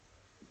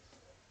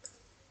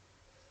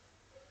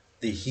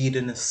The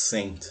hedonist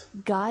saint.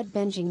 God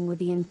binging with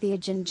the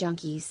entheogen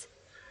junkies.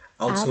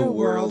 Outer Outer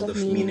world world of of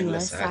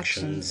meaningless meaningless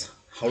actions. actions.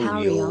 How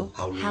How real, real,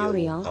 how how real,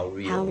 real, how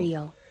how real.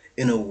 real.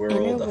 In a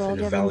Inner world of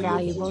world of invaluable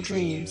invaluable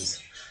dreams.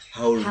 dreams.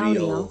 How How real,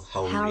 real,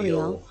 how how real,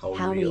 real, how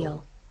how real.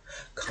 real.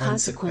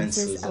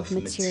 Consequences Consequences of of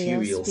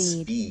material material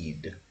speed.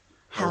 speed.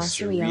 How How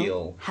surreal,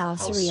 surreal, how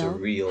how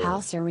surreal, how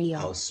surreal,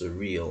 how surreal.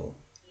 surreal.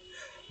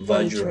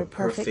 Vajra Vajra perfect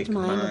perfect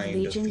mind of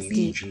mind of legions deep.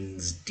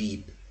 legions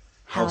deep.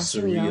 How How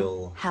surreal,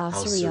 surreal, how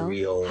how surreal,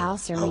 surreal, how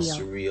how surreal.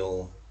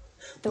 surreal.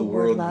 The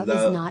word love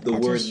is not The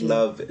at word issue.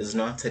 love is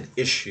not an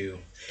issue.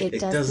 It It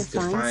does does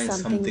define define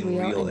something something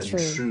real real and and true.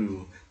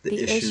 true. The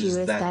The issue issue is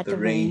is that that the the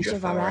range range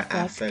of of our our affect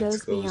affect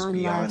goes goes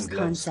beyond love's beyond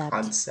love's concept.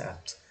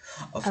 concept.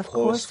 Of Of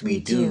course course we we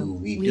do.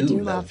 we We do do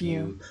love love you.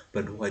 you,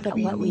 but what But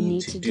we what we need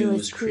need to to do do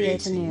is is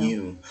create create a a new.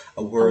 new,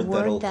 a A word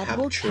word that'll that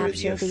will capture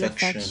the capture the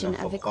affection affection of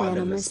of equanimous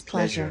equanimous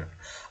pleasure. pleasure,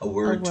 a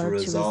A word to word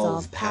to resolve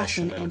resolve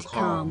passion passion and and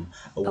calm. calm,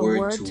 a A word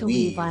word to to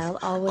leave weave, I'll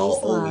I'll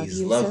always love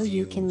always you so love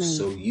you you can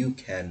so leave. you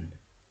can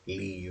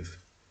leave.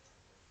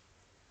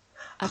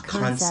 A A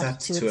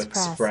concept concept to to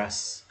express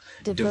express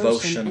devotion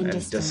devotion and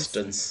and distance,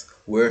 distance,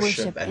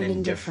 worship worship and and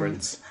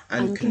indifference, indifference,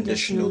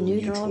 unconditional unconditional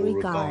neutral neutral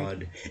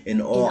regard. regard.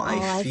 In In all I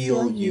all I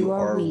feel feel you you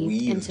are are weaved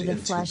weaved into the into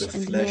flesh the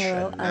and flesh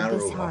marrow and of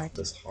this marrow of heart.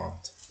 this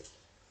heart.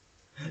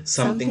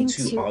 Something Something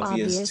too too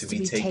obvious obvious to to be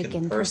be taken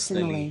taken personally,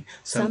 personally,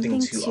 something something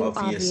too too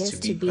obvious to obvious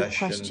be to be questioned,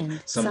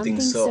 questioned, something something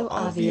so so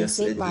obvious obvious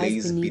it it lies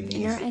lays beneath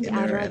inner beneath and inner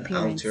outer and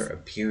outer appearance,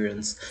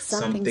 appearance,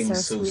 something something so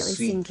so sweetly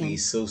sweetly, sinking,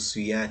 so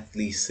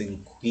sweetly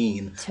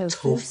queen,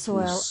 tofu tofu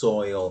soil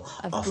soil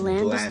of of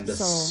blandest blandest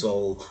soul,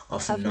 soul,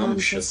 of of numptious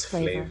numptious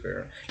flavor,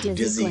 flavor, dizzy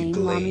dizzy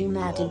blame mommy blame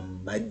madden,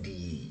 warm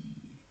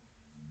muddy.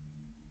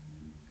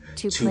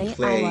 to To play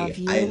I love play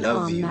you I and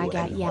love om you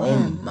magat and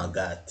Om yahim,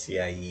 Magat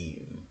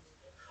Yaim.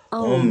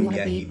 om Om ya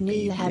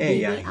habibni ya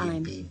Yahibib Ne habibi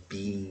I'm.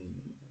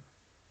 Yahibibin.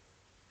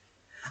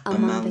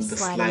 Among the Among the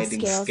sliding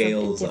sliding scales of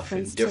scales of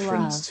indifference to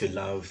indifference love, to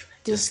love,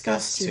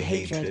 disgust disgust to to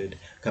hatred, hatred,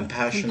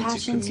 compassion to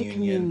compassion to communion,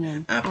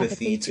 communion, apathy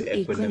apathy to to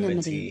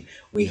equanimity. equanimity,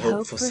 we We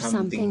hope hope for for something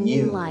something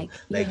new new, like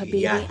Ya like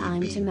Habibi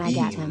I'm to Yahibibim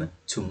Magatim,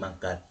 to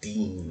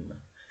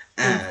Magadim,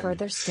 and and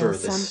further still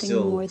further something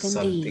still more than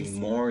something these.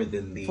 more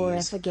than For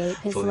if these.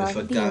 agape is For if love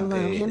of the agape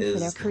Elohim for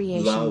their is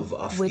creation, love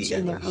of which the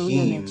in their own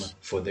Elohim image,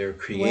 for their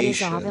what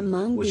is Av creation,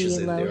 among which the is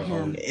in their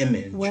own Elohim?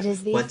 image, What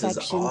is the what is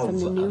affection from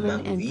the of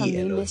Newman among and from the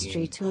the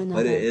mystery Elohim? to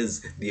What another?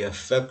 is the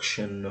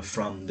affection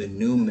from the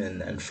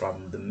Newman and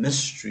from the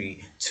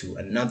mystery to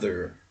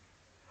another?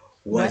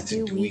 What What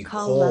do do we we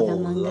call love call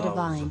among the love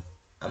divine?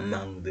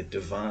 among the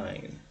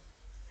divine?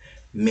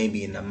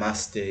 Maybe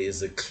Namaste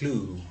is a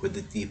clue where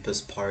the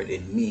deepest part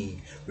in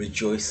me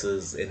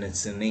rejoices in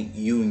its innate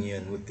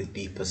union with the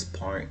deepest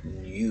part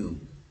in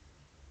you.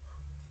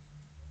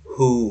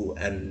 Who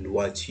and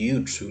what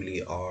you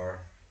truly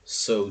are,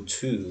 so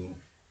too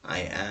I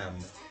am.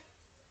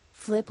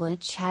 Fliplet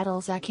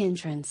Chattelzak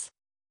entrance.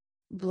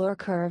 Blur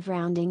curve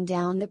rounding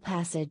down the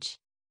passage.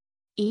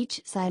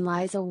 Each side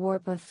lies a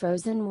warp of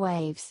frozen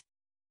waves.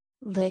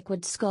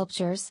 Liquid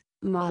sculptures,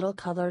 model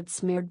colored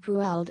smeared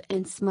bruelled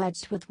and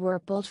smudged with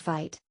whirlpool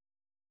fight.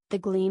 The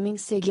gleaming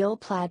sigil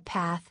plaid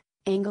path,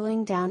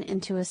 angling down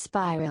into a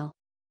spiral.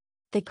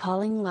 The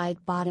calling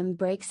light bottom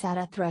breaks at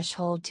a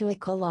threshold to a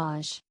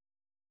collage.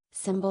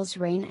 Symbols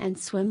rain and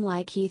swim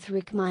like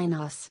etheric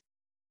Minos.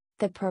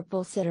 The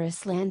purple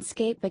citrus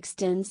landscape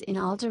extends in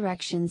all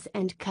directions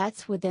and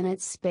cuts within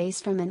its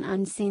space from an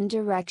unseen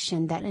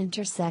direction that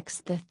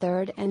intersects the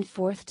third and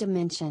fourth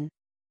dimension.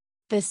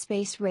 The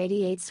space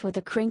radiates with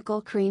a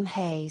crinkle cream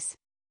haze.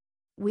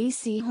 We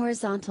see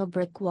horizontal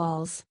brick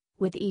walls,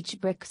 with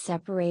each brick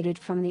separated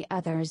from the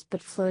others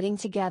but floating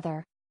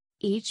together.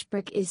 Each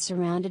brick is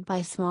surrounded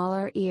by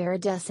smaller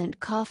iridescent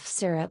cough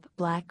syrup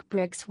black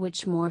bricks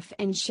which morph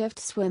and shift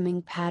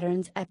swimming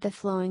patterns at the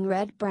flowing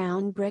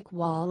red-brown brick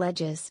wall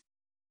edges.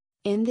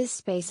 In this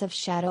space of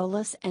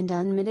shadowless and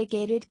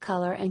unmitigated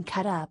color and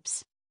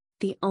cut-ups,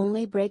 the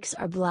only breaks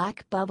are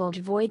black bubbled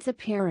voids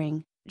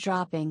appearing,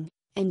 dropping,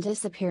 and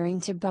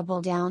disappearing to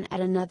bubble down at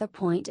another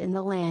point in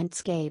the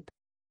landscape.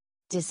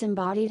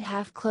 Disembodied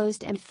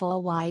half-closed and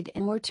full wide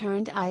inward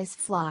turned eyes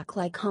flock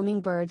like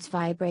hummingbirds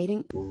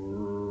vibrating.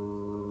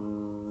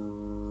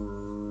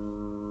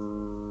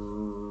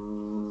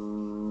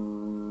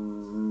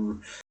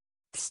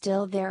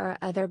 Still there are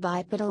other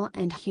bipedal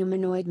and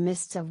humanoid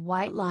mists of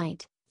white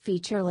light,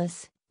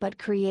 featureless, but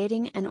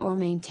creating and or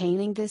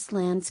maintaining this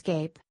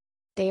landscape.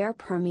 They are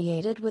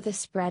permeated with a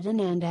spread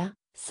ananda,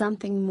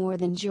 something more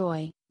than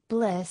joy,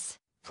 bliss,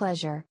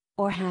 pleasure,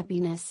 or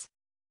happiness.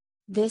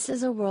 This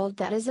is a world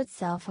that is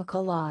itself a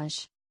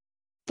collage.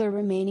 The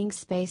remaining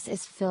space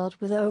is filled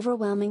with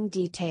overwhelming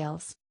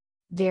details.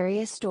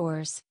 Various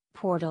doors,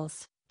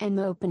 portals, and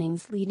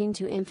openings leading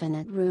to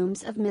infinite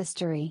rooms of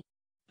mystery.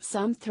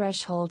 Some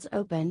thresholds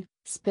open,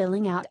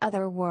 spilling out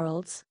other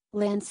worlds,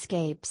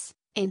 landscapes,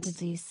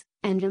 entities,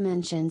 and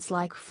dimensions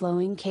like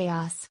flowing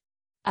chaos.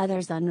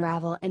 Others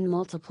unravel and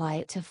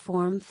multiply to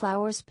form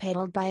flowers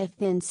petaled by a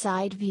thin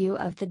side view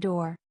of the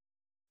door.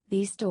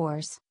 These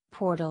doors,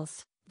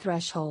 Portals,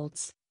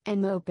 thresholds,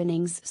 and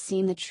openings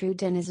seem the true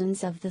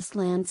denizens of this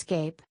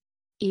landscape.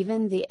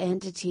 Even the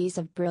entities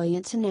of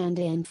brilliant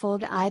Ananda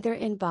unfold either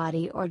in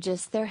body or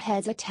just their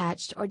heads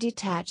attached or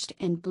detached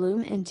and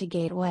bloom into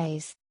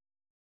gateways.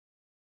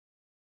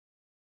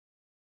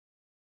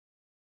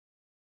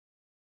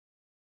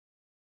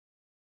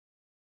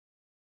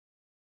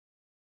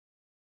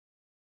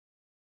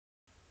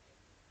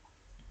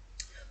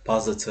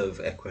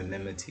 Positive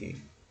equanimity.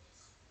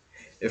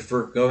 If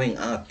we're going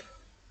up,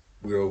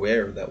 we're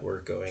aware that we're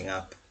going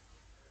up.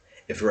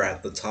 If we're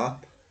at the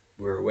top,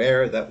 we're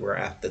aware that we're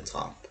at the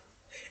top.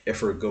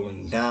 If we're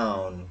going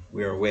down,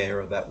 we're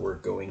aware that we're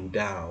going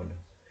down.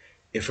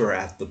 If we're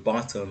at the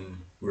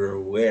bottom, we're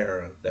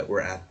aware that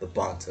we're at the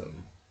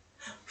bottom.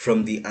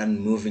 From the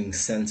unmoving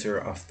center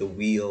of the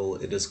wheel,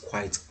 it is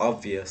quite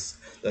obvious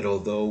that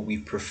although we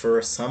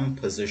prefer some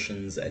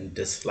positions and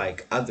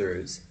dislike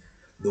others,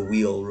 the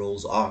wheel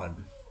rolls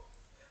on.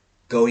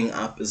 Going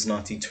up is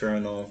not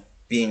eternal.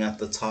 Being at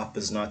the top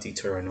is not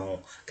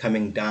eternal.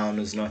 Coming down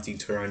is not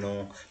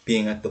eternal.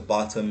 Being at the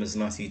bottom is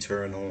not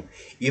eternal.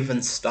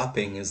 Even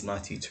stopping is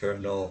not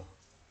eternal.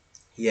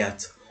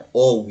 Yet,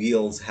 all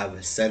wheels have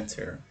a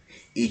center.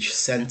 Each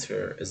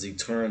center is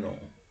eternal.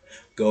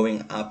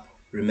 Going up,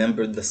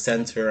 remember the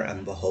center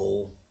and the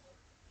whole.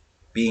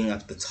 Being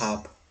at the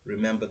top,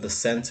 remember the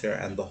center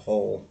and the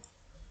whole.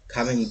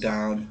 Coming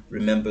down,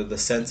 remember the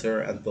center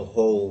and the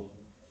whole.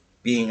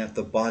 Being at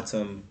the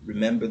bottom,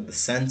 remember the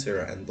center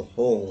and the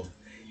whole.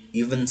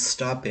 Even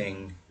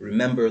stopping,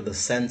 remember the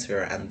center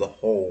and the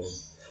whole.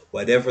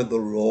 Whatever the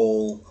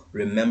roll,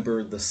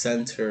 remember the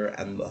center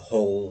and the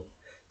whole.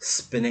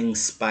 Spinning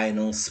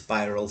spinal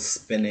spiral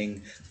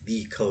spinning,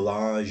 the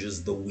collage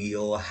is the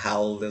wheel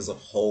held as a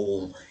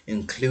whole,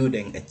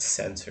 including its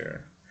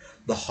center.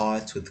 The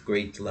heart with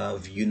great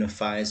love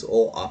unifies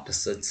all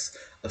opposites,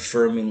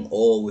 affirming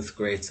all with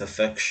great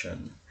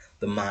affection.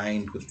 The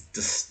mind with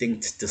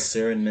distinct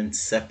discernment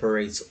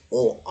separates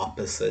all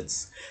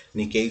opposites,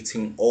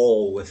 negating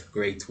all with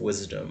great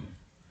wisdom.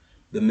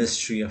 The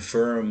mystery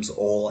affirms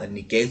all and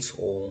negates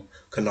all,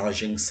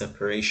 collaging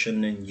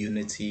separation and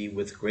unity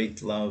with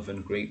great love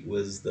and great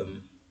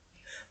wisdom.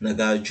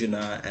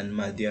 Nagarjuna and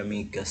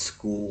Madhyamika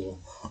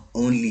school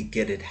only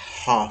get it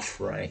half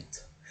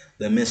right.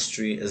 The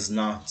mystery is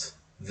not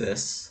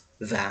this,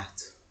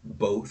 that,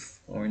 both,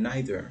 or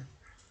neither.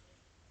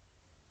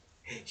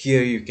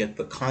 Here you get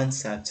the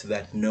concept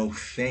that no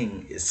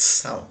thing is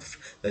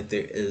self, that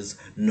there is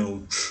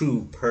no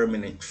true,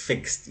 permanent,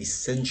 fixed,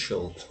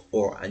 essential,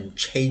 or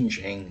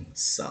unchanging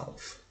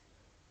self.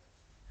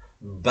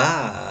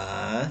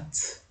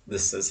 But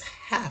this is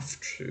half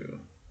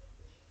true.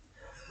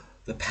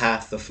 The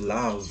path of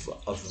love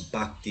of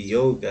Bhakti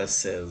Yoga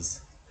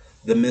says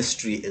the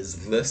mystery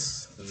is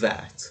this,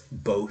 that,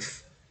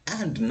 both,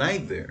 and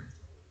neither.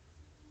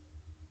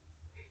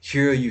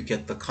 Here you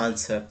get the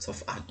concept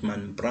of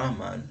Atman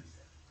Brahman,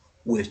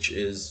 which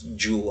is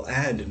jewel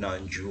and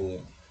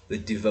non-jewel. The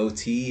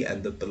devotee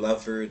and the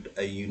beloved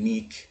are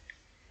unique.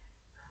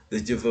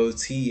 The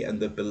devotee and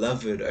the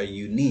beloved are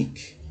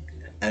unique,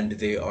 and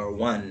they are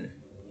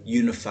one,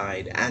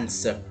 unified and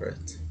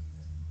separate.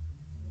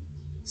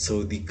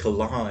 So the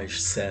collage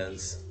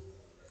says,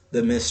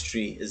 the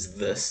mystery is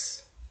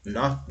this,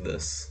 not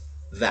this,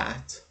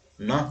 that,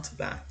 not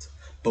that,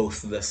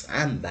 both this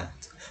and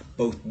that,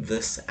 both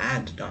this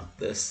and not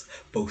this,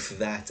 both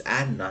that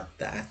and not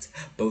that,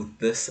 both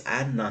this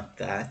and not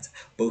that,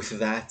 both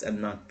that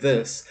and not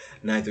this,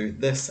 neither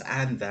this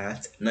and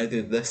that,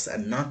 neither this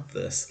and not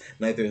this,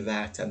 neither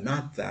that and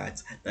not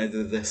that,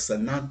 neither this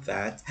and not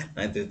that,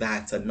 neither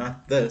that and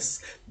not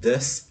this,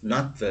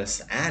 not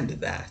this and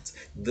that,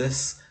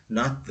 this,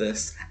 not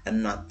this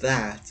and not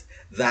that,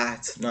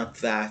 that, not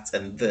that,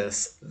 and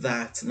this,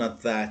 that,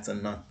 not that,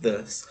 and not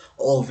this,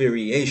 all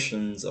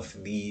variations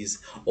of these,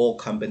 all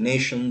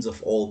combinations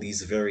of all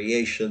these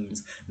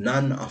variations,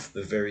 none of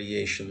the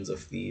variations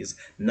of these,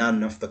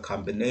 none of the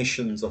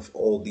combinations of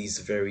all these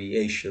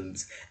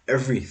variations,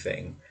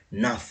 everything,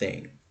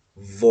 nothing,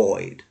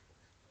 void,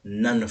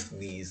 none of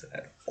these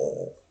at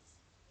all.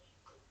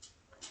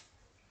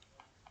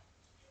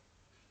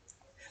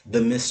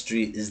 The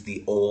mystery is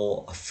the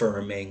all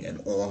affirming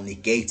and all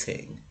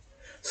negating.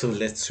 So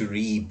let's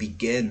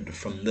re-begin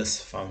from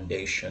this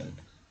foundation.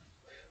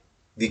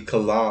 The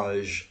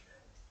collage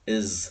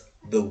is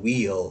the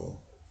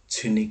wheel.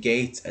 To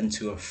negate and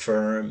to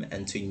affirm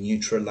and to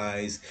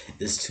neutralize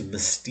is to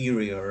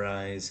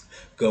mysteriorize.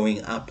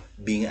 Going up,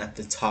 being at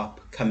the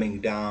top,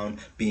 coming down,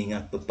 being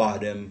at the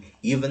bottom,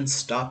 even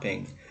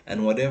stopping.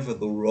 And whatever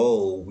the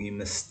role, we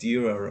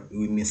mysteriorize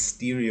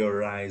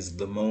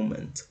the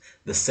moment,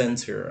 the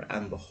center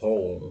and the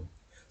whole.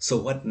 So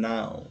what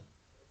now?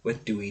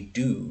 What do we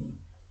do?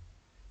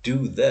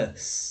 Do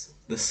this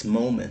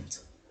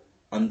moment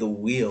on the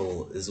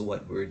wheel is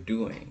what we're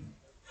doing.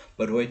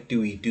 But what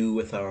do we do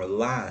with our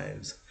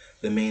lives?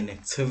 The main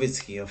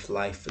activity of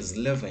life is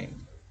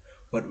living.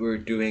 What we're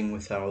doing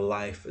with our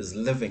life is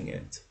living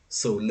it.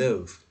 So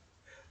live.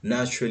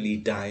 Naturally,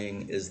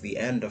 dying is the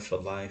end of a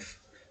life.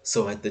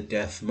 So at the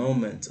death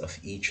moment of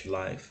each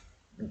life,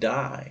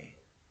 die.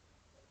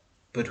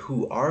 But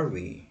who are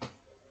we?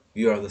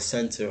 We are the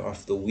center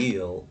of the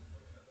wheel,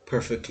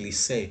 perfectly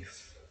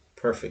safe,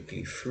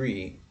 perfectly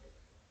free.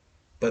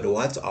 But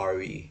what are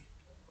we?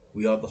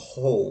 We are the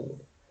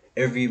whole,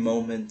 every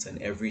moment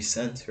and every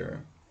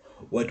center.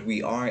 What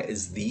we are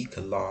is the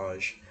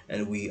collage,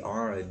 and we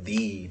are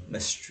the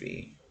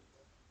mystery.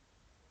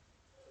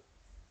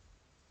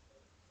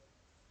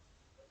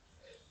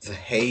 The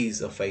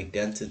haze of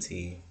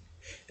identity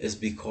is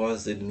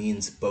because it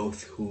means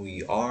both who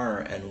we are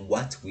and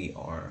what we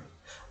are.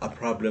 A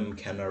problem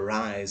can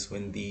arise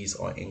when these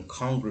are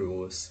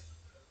incongruous,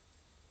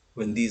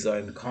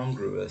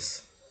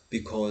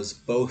 because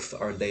both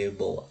are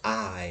labeled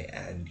I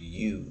and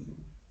you.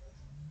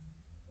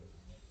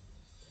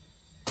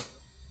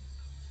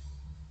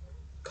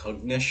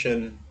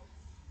 Cognition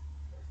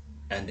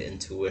and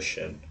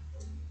intuition,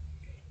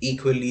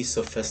 equally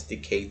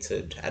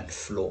sophisticated and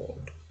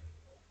flawed.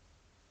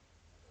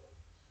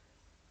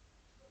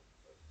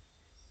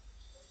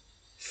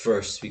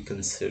 First, we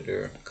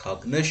consider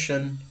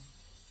cognition,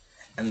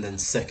 and then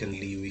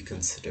secondly, we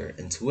consider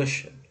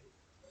intuition.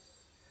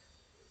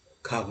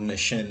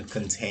 Cognition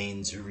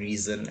contains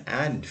reason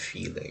and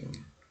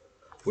feeling,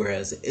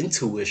 whereas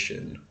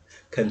intuition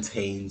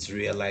contains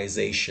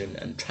realization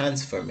and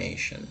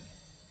transformation.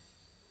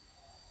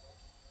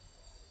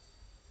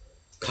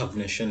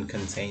 Cognition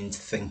contains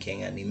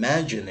thinking and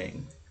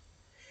imagining.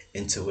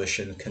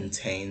 Intuition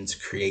contains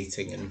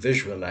creating and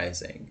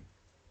visualizing.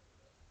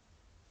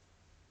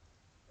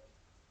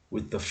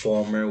 With the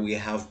former, we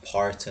have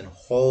part and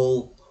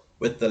whole.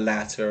 With the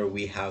latter,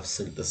 we have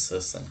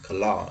synthesis and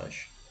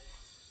collage.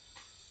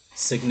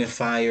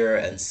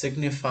 Signifier and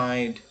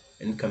signified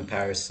in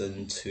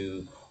comparison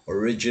to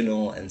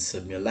original and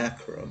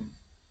simulacrum.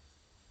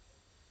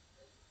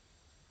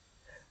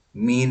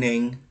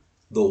 Meaning,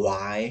 the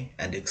why,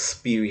 and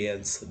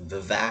experience,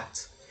 the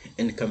that,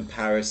 in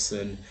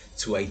comparison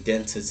to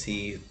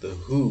identity, the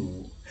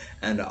who,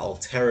 and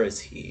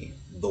alterity,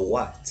 the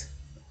what.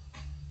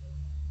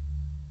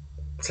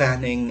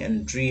 Planning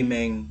and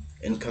dreaming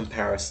in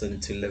comparison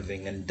to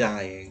living and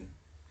dying.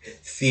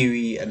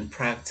 Theory and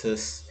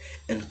practice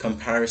in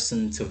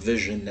comparison to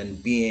vision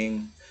and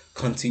being.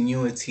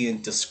 Continuity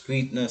and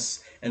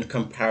discreteness in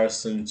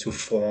comparison to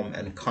form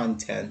and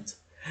content.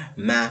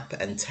 Map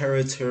and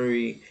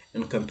territory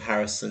in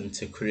comparison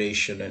to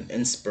creation and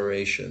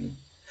inspiration.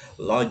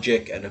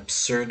 Logic and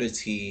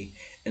absurdity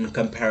in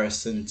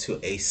comparison to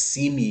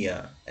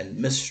asemia and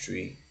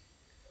mystery.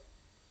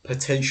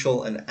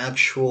 Potential and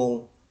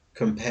actual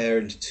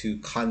compared to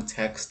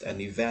context and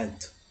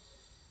event.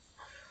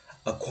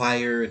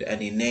 Acquired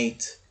and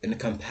innate in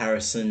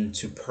comparison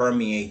to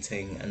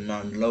permeating and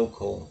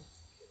non-local.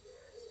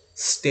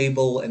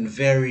 Stable and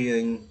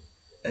variable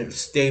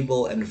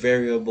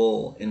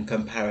in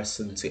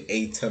comparison to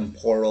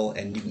atemporal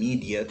and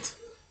immediate.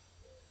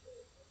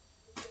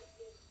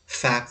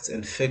 Fact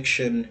and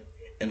fiction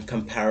in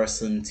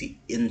comparison to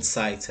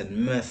insight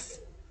and myth.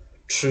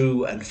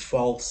 True and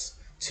false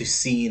to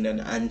seen and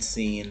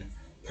unseen,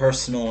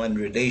 personal and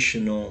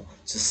relational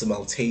to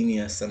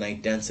simultaneous and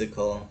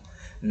identical,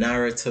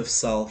 narrative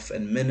self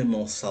and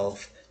minimal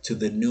self to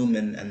the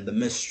Newman and the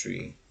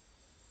mystery.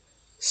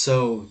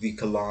 So the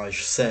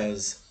collage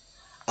says,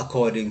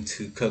 according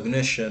to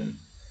cognition,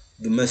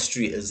 the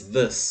mystery is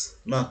this,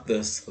 not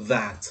this,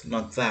 that,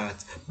 not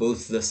that,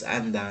 both this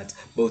and that,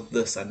 both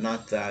this and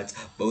not that,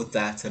 both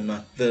that and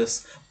not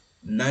this,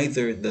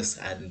 neither this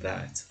and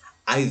that,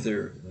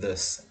 either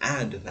this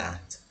and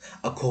that.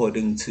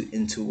 According to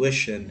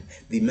intuition,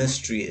 the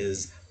mystery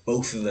is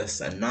both this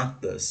and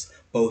not this,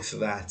 both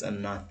that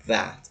and not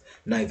that,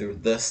 neither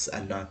this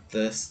and not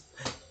this,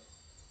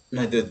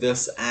 neither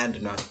this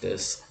and not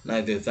this,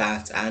 neither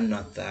that and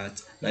not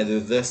that, neither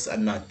this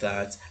and not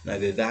that,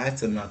 neither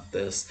that and not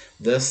this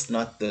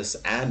not this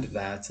and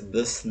that,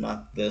 this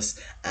not this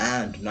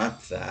and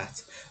not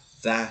that,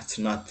 that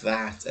not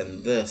that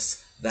and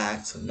this,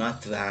 that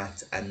not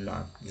that and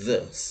not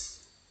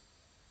this.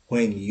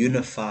 When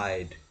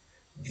unified,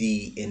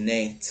 the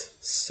innate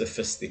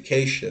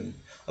sophistication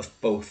of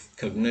both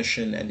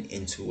cognition and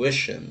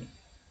intuition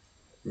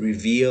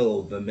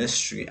reveal the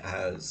mystery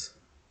as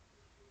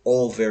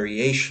all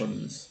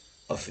variations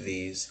of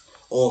these,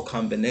 all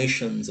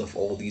combinations of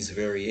all these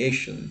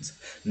variations,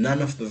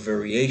 none of the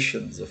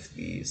variations of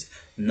these,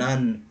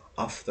 none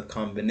of the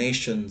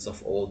combinations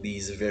of all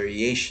these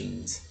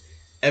variations,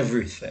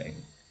 everything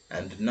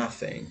and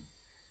nothing.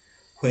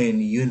 When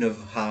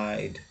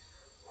unified,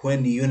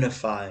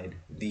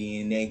 the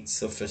innate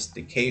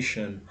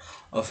sophistication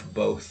of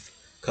both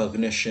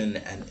cognition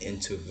and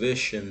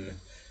intuition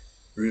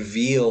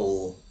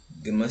reveal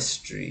the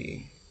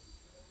mystery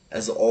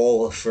as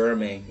all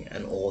affirming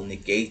and all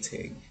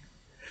negating.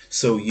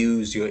 So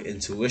use your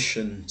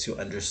intuition to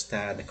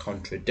understand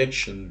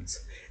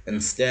contradictions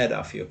instead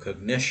of your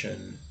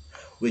cognition,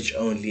 which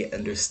only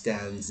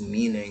understands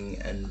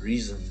meaning and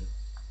reason.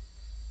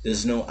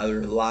 There's no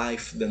other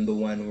life than the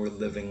one we're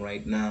living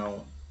right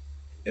now.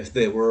 If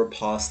they were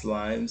past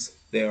lives,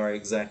 they are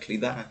exactly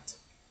that.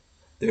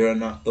 They are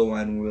not the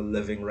one we're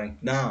living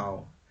right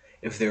now.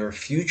 If there are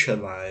future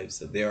lives,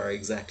 they are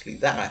exactly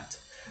that.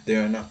 They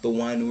are not the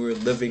one we're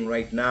living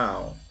right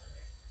now.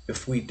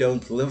 If we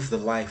don't live the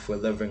life we're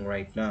living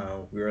right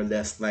now, we are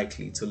less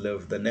likely to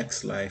live the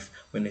next life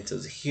when it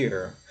is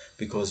here,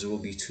 because we'll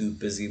be too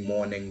busy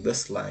mourning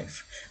this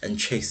life and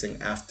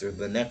chasing after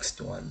the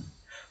next one.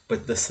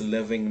 But this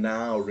living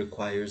now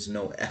requires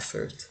no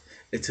effort.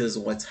 It is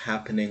what's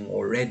happening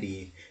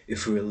already.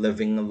 If we're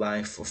living a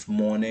life of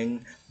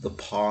mourning the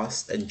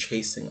past and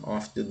chasing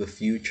after the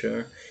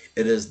future,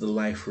 it is the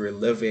life we're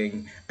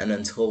living, and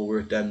until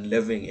we're done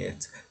living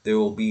it, there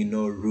will be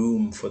no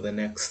room for the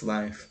next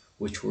life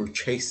which we're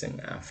chasing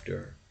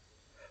after.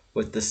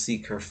 What the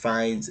seeker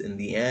finds in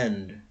the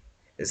end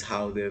is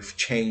how they've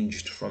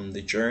changed from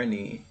the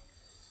journey.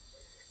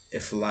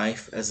 If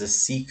life as a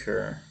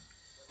seeker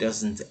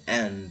doesn't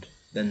end,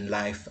 then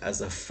life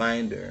as a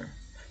finder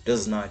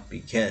does not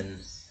begin.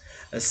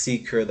 A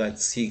seeker that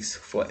seeks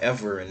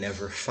forever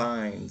never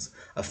finds.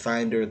 A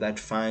finder that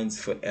finds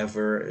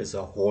forever is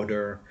a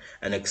hoarder.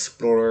 An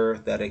explorer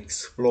that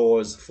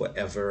explores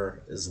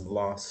forever is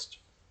lost.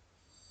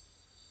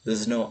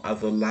 There's no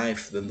other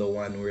life than the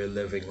one we're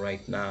living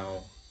right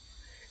now.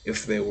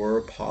 If there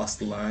were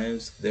past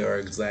lives, they are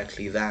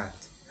exactly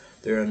that.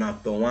 They are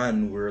not the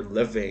one we're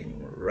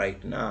living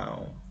right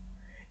now.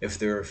 If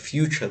there are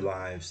future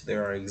lives, they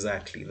are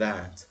exactly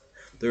that.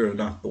 They are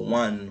not the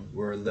one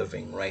we're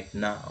living right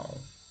now.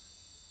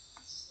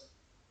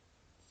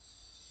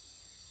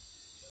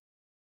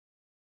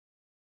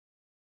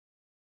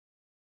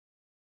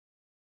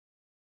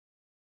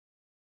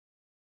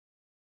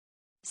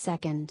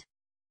 Second.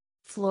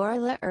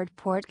 Florida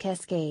Airport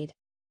Cascade.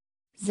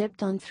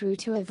 Zipped on through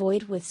to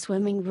avoid with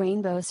swimming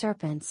rainbow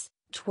serpents,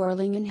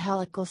 twirling in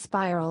helical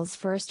spirals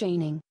first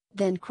draining,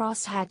 then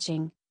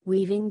cross-hatching,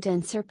 weaving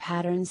denser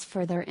patterns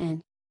further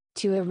in.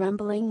 To a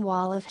rumbling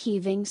wall of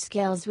heaving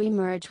scales we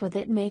merge with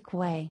it, make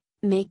way,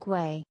 make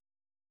way.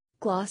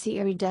 Glossy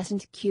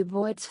iridescent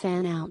cuboids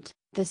fan out,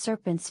 the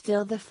serpents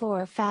fill the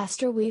floor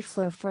faster we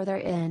flow further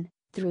in,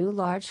 through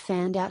large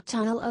fanned-out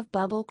tunnel of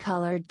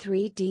bubble-colored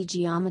 3D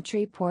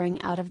geometry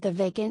pouring out of the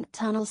vacant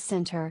tunnel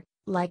center,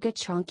 like a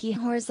chunky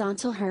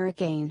horizontal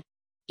hurricane.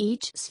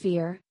 Each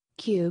sphere,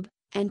 cube,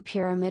 and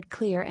pyramid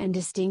clear and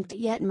distinct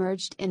yet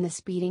merged in the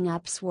speeding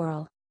up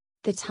swirl.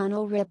 The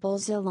tunnel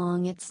ripples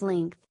along its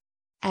length.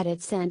 At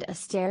its end a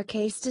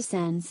staircase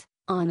descends,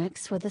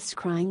 onyx with a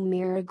scrying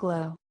mirror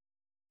glow.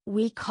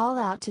 We call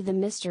out to the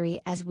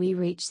mystery as we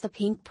reach the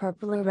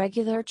pink-purple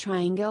irregular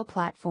triangle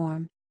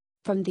platform.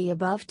 From the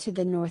above to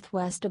the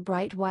northwest a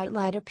bright white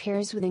light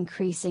appears with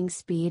increasing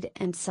speed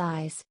and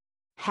size.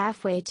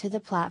 Halfway to the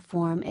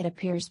platform it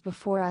appears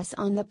before us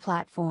on the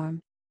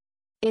platform.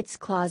 Its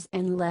claws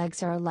and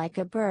legs are like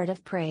a bird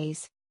of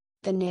praise.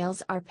 The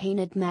nails are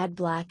painted mad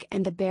black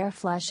and the bare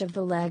flesh of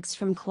the legs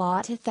from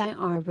claw to thigh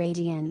are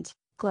radiant,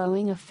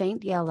 glowing a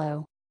faint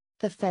yellow.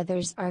 The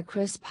feathers are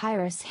crisp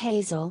iris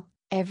hazel,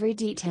 every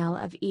detail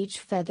of each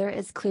feather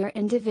is clear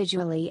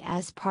individually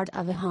as part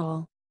of a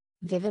whole.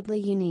 Vividly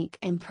unique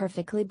and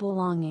perfectly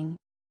belonging.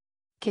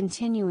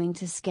 Continuing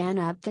to scan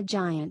up the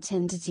giant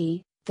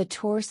entity, the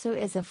torso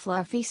is a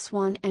fluffy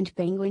swan and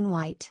penguin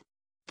white.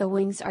 The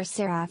wings are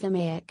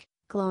seraphimaic,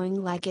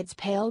 glowing like its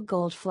pale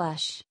gold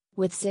flesh,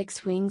 with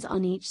 6 wings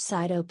on each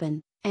side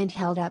open, and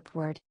held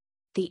upward.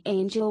 The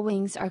angel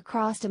wings are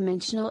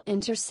cross-dimensional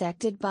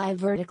intersected by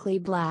vertically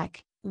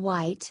black,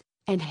 white,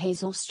 and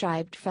hazel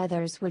striped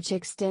feathers which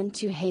extend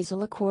to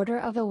hazel a quarter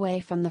of a way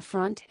from the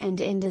front and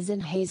end is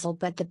in hazel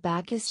but the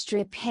back is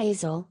strip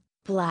hazel,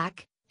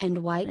 black,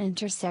 and white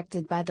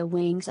intersected by the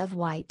wings of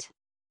white.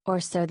 Or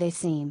so they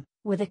seem,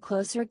 with a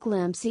closer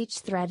glimpse each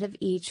thread of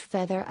each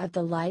feather of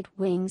the light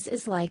wings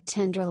is like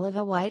tendril of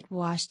a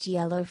whitewashed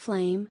yellow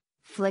flame,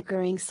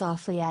 flickering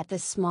softly at the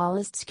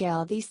smallest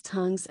scale these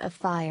tongues of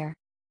fire.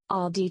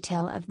 All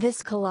detail of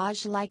this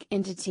collage-like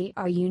entity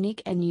are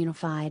unique and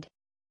unified.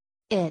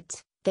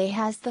 They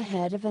has the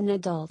head of an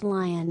adult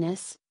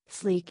lioness,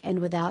 sleek and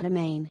without a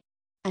mane.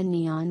 A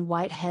neon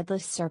white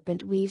headless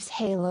serpent weaves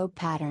halo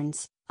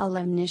patterns, a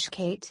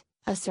lemniscate,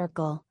 a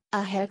circle,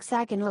 a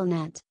hexagonal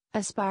net,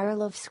 a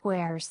spiral of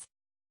squares.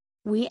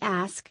 We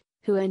ask,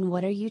 who and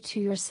what are you to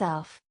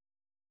yourself?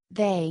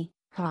 They,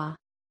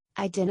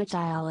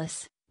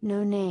 identityless,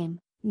 no name,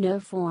 no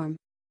form.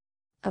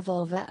 A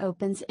vulva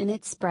opens in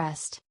its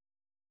breast.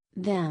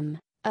 Them,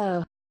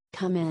 oh,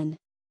 come in.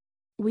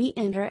 We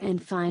enter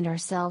and find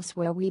ourselves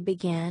where we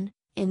began,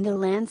 in the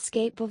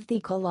landscape of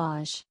the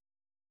collage.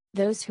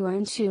 Those who are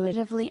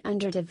intuitively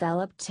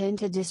underdeveloped tend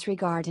to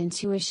disregard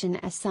intuition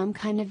as some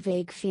kind of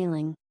vague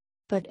feeling.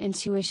 But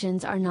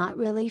intuitions are not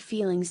really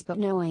feelings but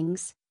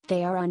knowings,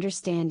 they are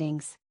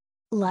understandings.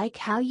 Like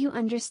how you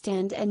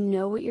understand and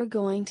know what you're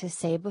going to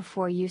say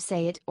before you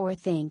say it or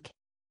think.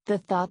 The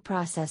thought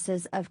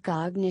processes of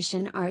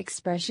cognition are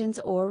expressions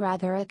or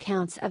rather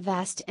accounts of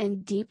vast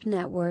and deep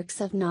networks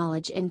of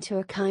knowledge into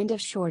a kind of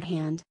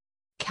shorthand.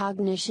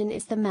 Cognition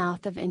is the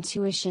mouth of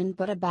intuition,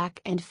 but a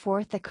back and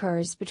forth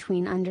occurs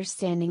between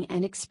understanding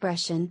and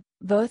expression.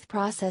 Both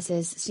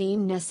processes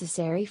seem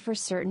necessary for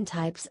certain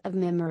types of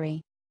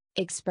memory.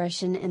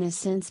 Expression in a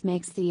sense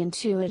makes the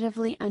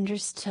intuitively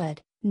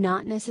understood,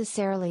 not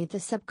necessarily the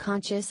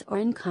subconscious or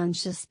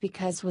unconscious,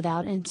 because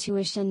without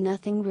intuition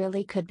nothing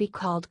really could be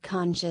called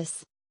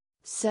conscious.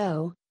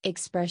 So,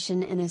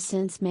 expression in a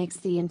sense makes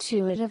the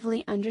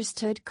intuitively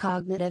understood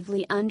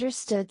cognitively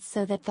understood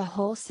so that the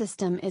whole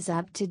system is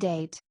up to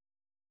date.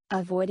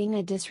 Avoiding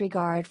a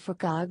disregard for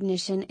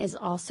cognition is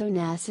also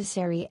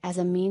necessary as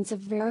a means of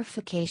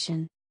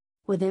verification.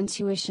 With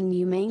intuition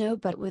you may know,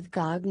 but with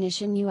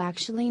cognition you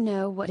actually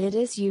know what it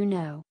is you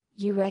know.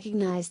 You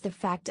recognize the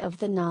fact of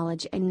the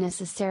knowledge, and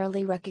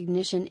necessarily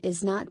recognition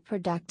is not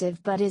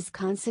productive but is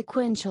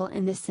consequential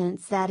in the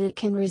sense that it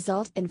can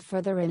result in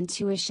further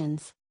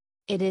intuitions.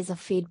 It is a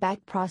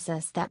feedback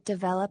process that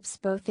develops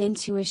both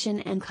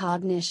intuition and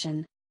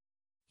cognition.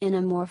 In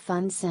a more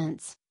fun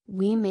sense,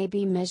 we may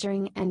be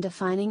measuring and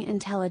defining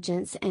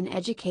intelligence and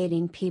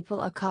educating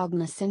people a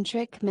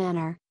cognocentric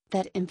manner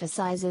that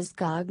emphasizes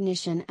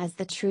cognition as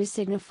the true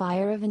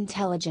signifier of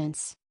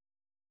intelligence.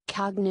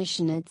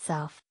 Cognition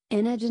itself,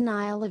 in a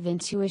denial of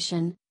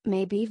intuition,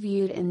 may be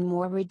viewed in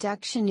more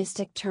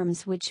reductionistic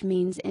terms, which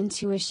means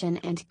intuition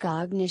and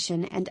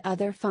cognition and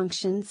other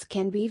functions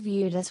can be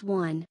viewed as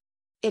one.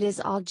 It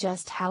is all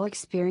just how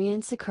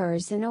experience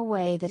occurs in a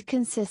way that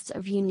consists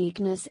of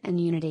uniqueness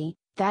and unity,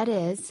 that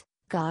is,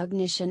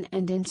 cognition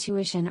and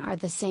intuition are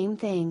the same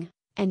thing,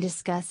 and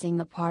discussing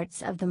the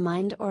parts of the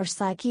mind or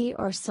psyche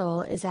or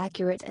soul is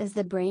accurate, as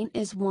the brain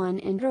is one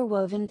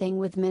interwoven thing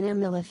with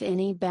minimal if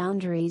any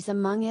boundaries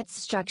among its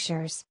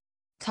structures.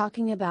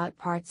 Talking about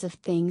parts of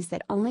things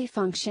that only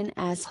function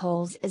as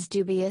wholes is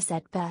dubious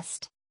at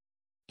best.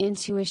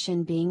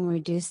 Intuition being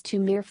reduced to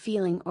mere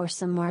feeling or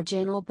some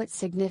marginal but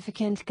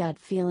significant gut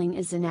feeling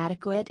is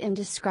inadequate in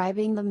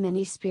describing the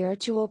many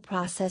spiritual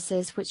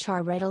processes which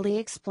are readily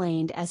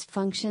explained as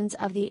functions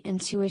of the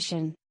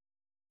intuition.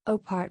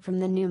 Apart from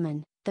the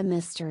noumen, the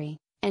mystery,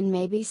 and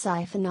maybe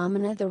psi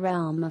phenomena, the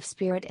realm of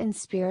spirit and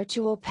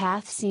spiritual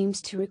path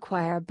seems to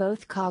require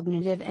both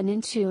cognitive and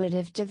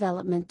intuitive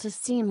development to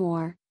see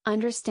more,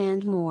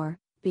 understand more,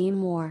 be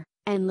more,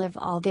 and live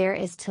all there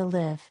is to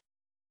live.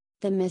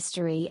 The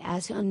mystery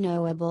as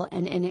unknowable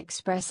and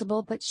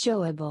inexpressible but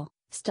showable,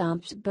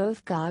 stumped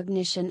both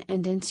cognition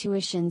and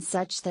intuition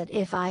such that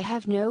if I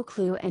have no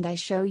clue and I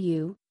show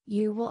you,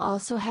 you will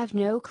also have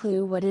no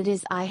clue what it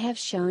is I have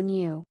shown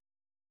you.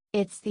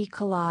 It's the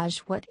collage.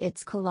 What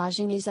it's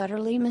collaging is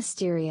utterly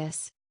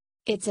mysterious.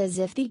 It's as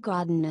if the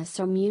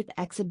godness or mute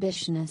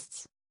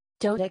exhibitionists.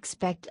 Don't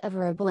expect a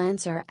verbal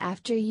answer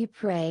after you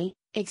pray,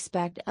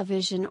 expect a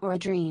vision or a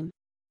dream.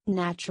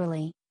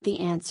 Naturally, the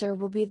answer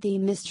will be the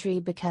mystery,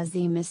 because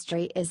the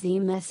mystery is the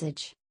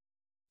message.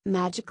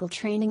 Magical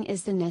training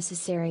is the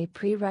necessary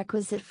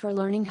prerequisite for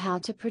learning how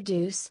to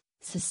produce,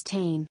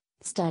 sustain,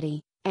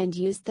 study, and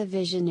use the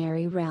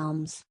visionary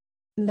realms.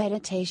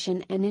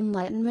 Meditation and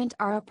enlightenment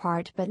are a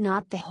part but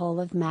not the whole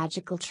of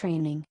magical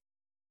training.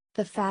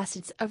 The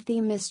facets of the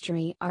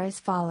mystery are as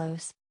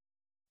follows: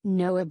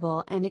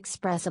 knowable and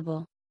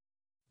expressible,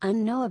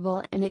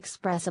 unknowable and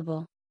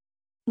expressible,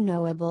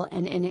 knowable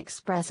and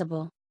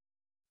inexpressible,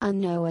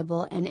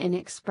 unknowable and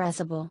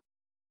inexpressible.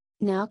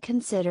 Now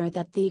consider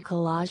that the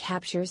collage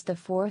captures the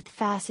fourth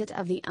facet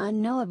of the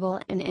unknowable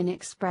and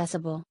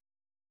inexpressible,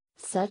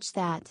 such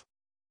that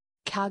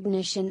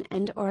cognition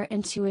and/or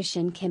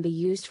intuition can be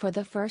used for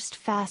the first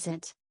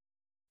facet.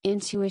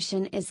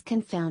 Intuition is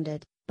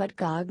confounded, but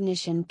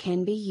cognition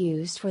can be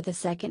used for the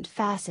second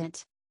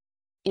facet.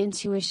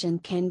 Intuition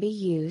can be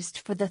used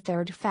for the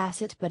third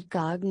facet, but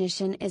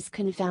cognition is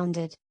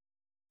confounded.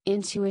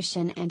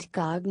 Intuition and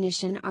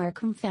cognition are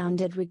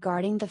confounded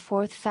regarding the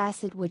fourth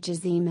facet, which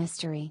is the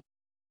mystery.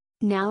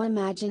 Now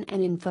imagine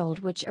an infold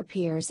which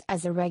appears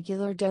as a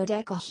regular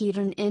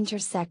dodecahedron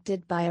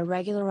intersected by a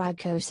regular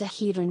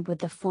icosahedron, with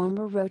the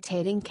former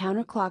rotating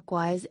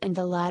counterclockwise and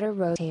the latter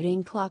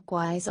rotating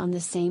clockwise on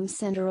the same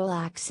central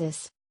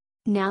axis.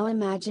 Now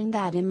imagine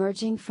that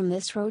emerging from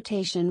this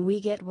rotation we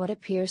get what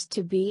appears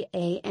to be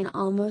an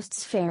almost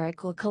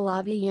spherical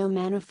Calabi-Yau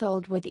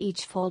manifold, with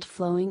each fold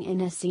flowing in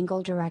a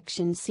single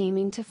direction,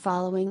 seeming to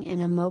following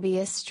in a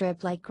Mobius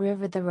strip-like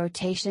river the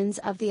rotations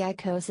of the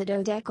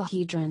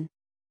icosahedron.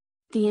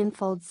 The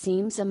infold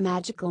seems a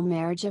magical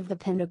marriage of the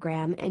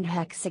pentagram and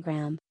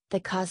hexagram, the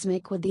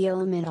cosmic with the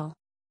elemental.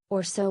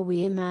 Or so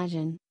we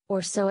imagine,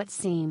 or so it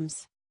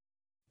seems.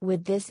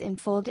 With this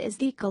infold is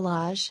the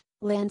collage,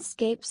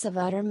 landscapes of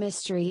utter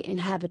mystery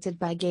inhabited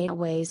by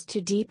gateways to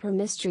deeper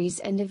mysteries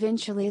and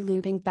eventually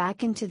looping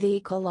back into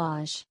the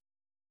collage.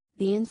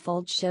 The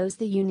infold shows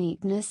the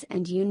uniqueness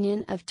and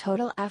union of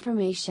total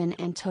affirmation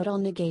and total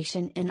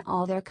negation in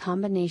all their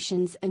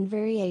combinations and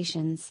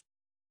variations.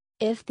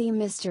 If the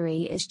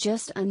mystery is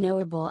just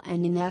unknowable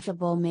and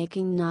ineffable,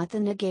 making not the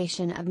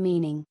negation of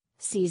meaning,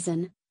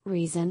 season,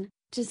 reason,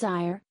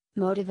 desire,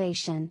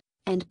 motivation,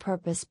 and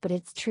purpose, but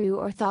its true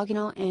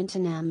orthogonal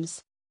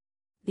antonyms.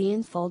 The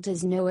infold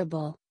is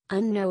knowable,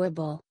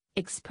 unknowable,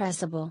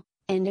 expressible,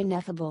 and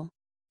ineffable.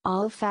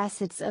 All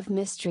facets of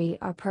mystery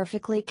are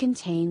perfectly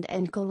contained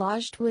and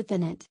collaged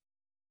within it.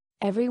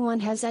 Everyone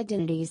has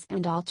identities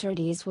and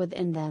alterities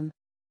within them.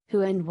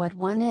 Who and what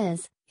one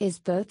is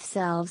both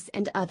selves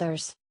and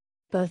others.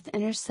 Both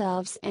inner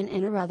selves and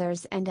inner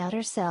others and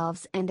outer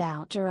selves and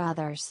outer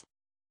others.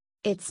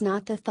 It's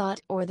not the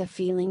thought or the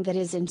feeling that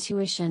is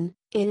intuition,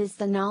 it is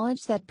the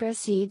knowledge that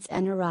precedes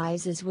and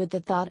arises with the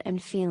thought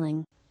and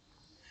feeling.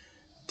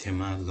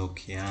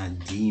 Temalokya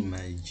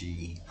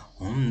dimaji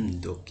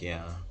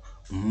dokya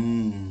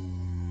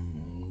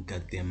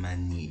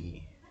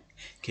gatemani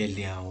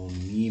Kelia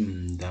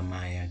omim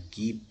damaya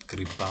kip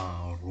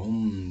kripa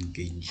rum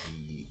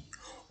geji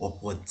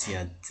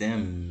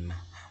opotiatem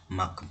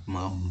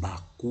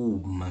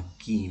makmambaku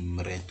makim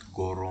ret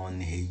goron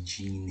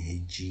hejin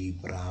heji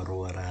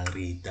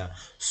brarorarita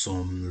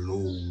som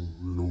lo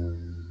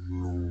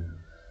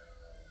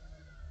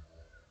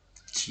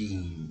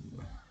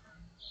chim.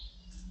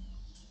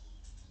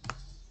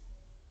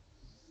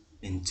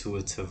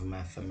 Intuitive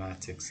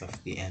mathematics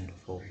of the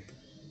N-fold.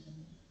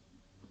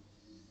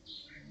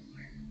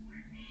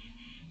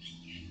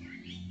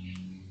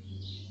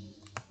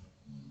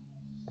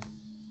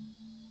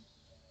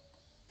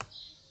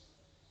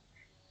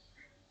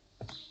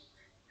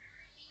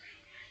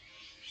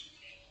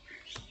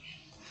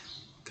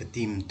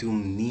 Katim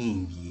tum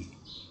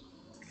ningi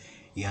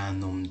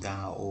Yanom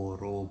da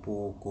oro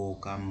boko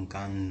kam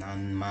kan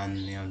nan man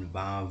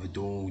vav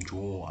do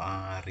jo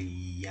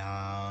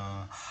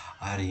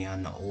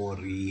arian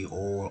ori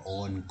or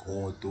on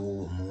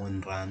koto mon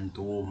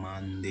rando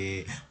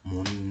mande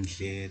mon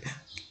shed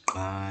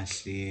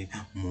kashe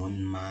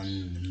mon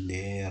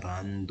mande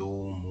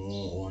rando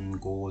mo on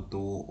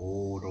koto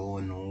oro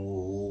no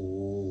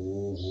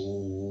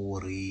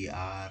ori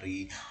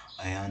ari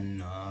Ayan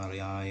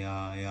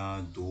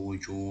ya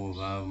dojo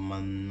vav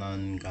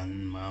manan kan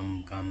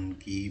mam kam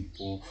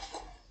kipo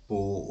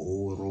po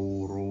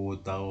oro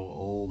tao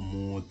o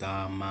mo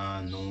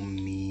tama nom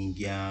ni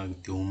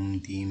gyak tum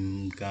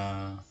tim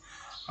ka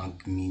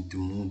agmit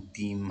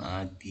mutim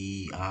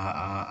ati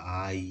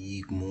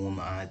aik mom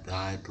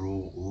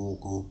atadro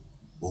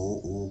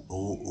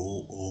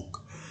ok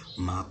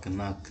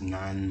maknak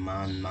nan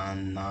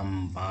man nam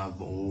vav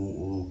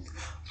ok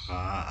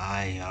ra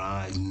ai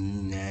ra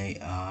ni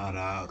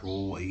ara ro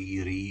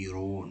iri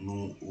ro nu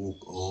ok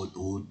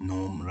od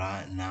nom ra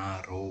na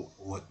ro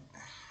od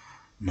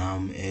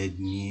nam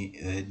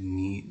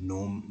edni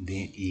nom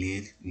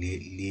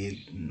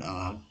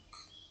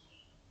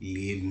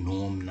lel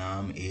nom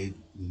nam ed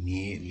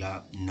ne la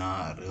na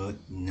rat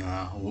na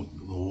hot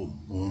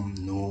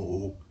no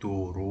ok to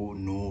ro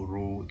no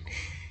ro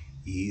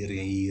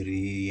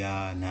iri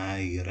ya na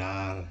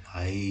irar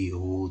hai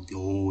hot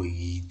o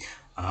hit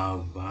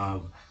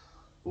avav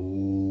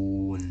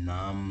o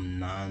nam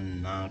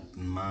nan nak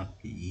mak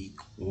ik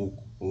ok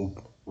op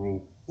ro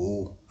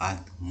o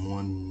at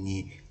mon ni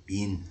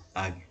bin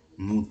ag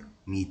nut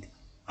mit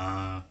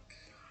ak.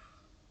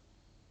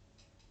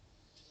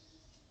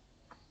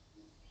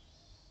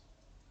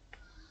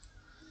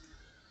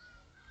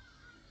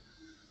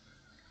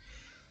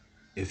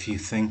 If you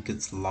think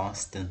it's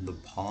lost in the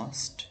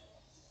past,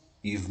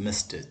 you've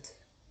missed it.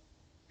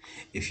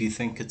 If you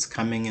think it's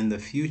coming in the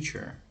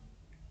future,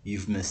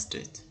 you've missed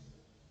it.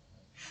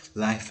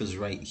 Life is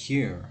right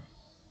here,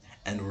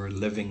 and we're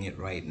living it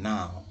right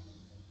now.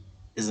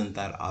 Isn't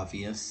that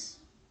obvious?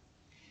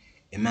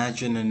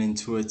 Imagine an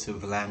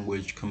intuitive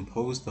language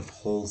composed of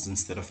wholes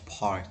instead of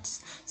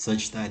parts,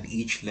 such that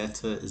each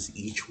letter is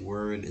each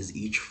word, is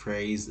each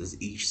phrase, is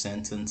each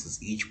sentence,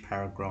 is each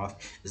paragraph,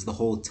 is the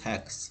whole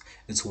text.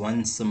 It's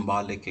one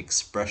symbolic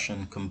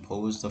expression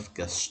composed of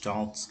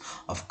gestalts,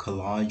 of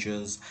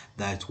collages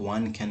that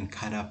one can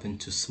cut up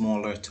into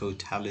smaller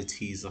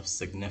totalities of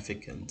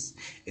significance.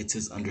 It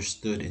is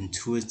understood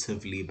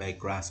intuitively by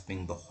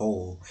grasping the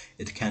whole.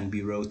 It can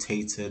be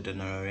rotated and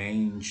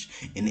arranged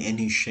in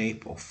any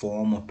shape or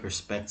form or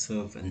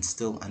perspective and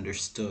still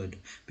understood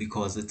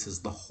because it is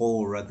the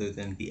whole rather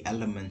than the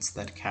elements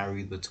that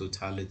carry the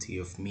totality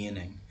of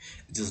meaning.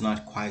 It is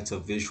not quite a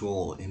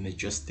visual,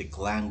 imagistic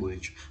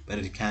language, but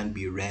it can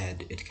be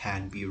read, it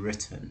can be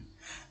written.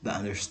 The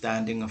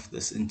understanding of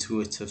this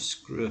intuitive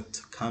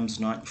script comes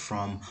not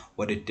from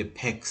what it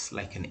depicts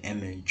like an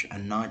image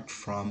and not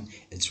from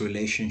its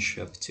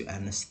relationship to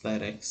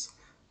aesthetics,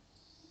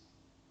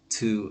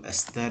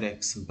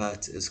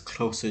 but is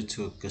closer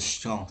to a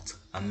gestalt,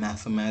 a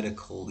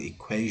mathematical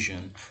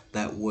equation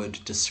that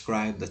would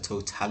describe the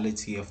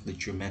totality of the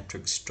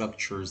geometric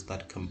structures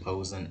that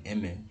compose an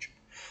image.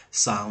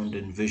 Sound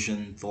and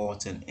vision,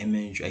 thought and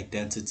image,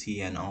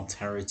 identity and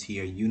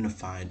alterity are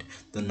unified.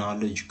 The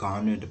knowledge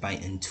garnered by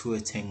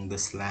intuiting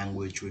this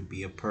language would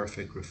be a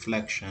perfect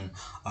reflection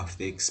of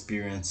the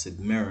experience it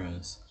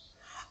mirrors.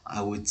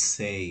 I would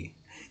say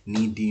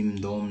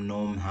Nidim dom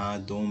nom ha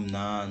dom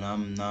na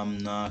nam nam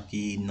na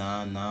ki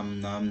na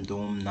nam nam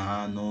dom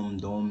na nom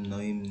dom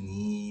nim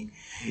ni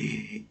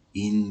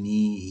in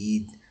ni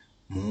id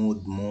mod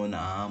mon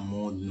a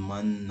mod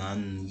man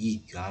nan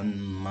yik an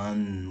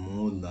man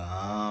mod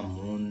a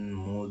mon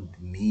mod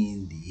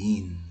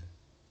Hamidin.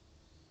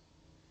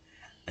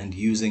 And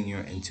using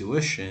your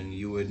intuition,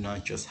 you would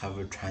not just have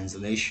a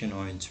translation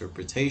or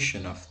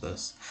interpretation of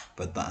this,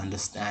 but the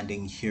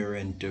understanding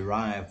herein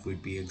derived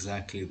would be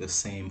exactly the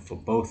same for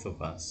both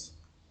of us.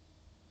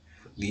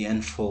 The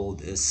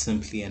N-fold is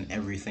simply an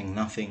everything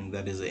nothing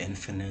that is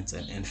infinite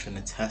and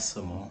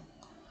infinitesimal.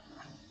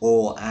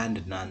 All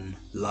and none,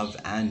 love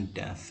and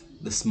death,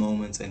 this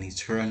moment and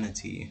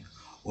eternity,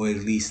 or at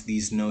least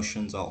these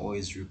notions are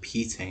always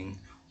repeating,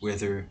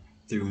 whether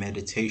through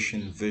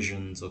meditation,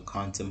 visions, or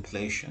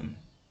contemplation.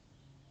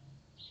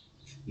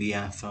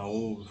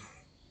 Liathaof.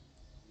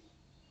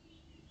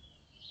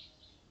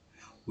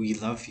 We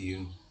love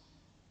you.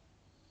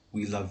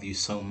 We love you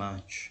so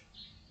much.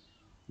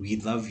 We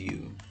love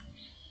you.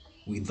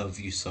 We love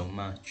you so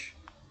much.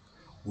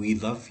 We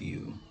love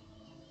you.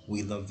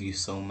 We love you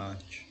so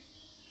much.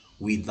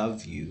 We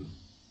love you.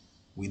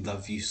 We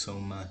love you so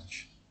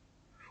much.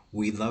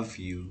 We love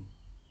you.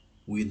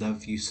 We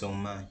love you so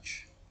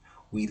much.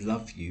 We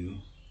love you.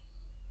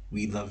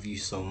 We love you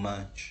so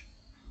much.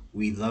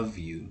 We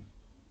love you.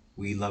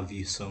 We love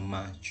you so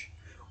much.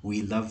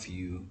 We love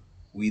you.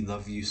 We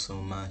love you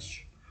so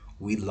much.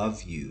 We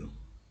love you.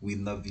 We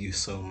love you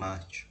so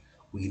much.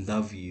 We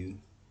love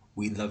you.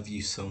 We love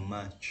you so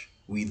much.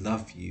 We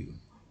love you.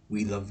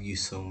 We love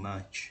you so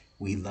much.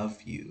 We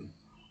love you.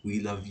 We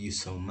love you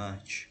so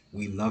much.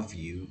 We love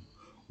you.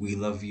 We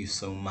love you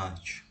so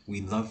much.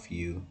 We love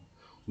you.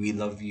 We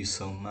love you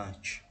so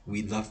much.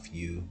 We love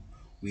you.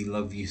 We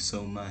love you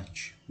so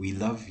much. We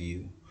love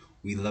you.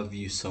 We love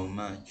you so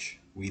much.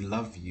 We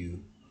love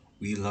you.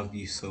 We love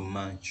you so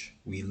much.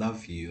 We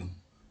love you.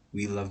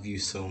 We love you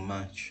so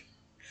much.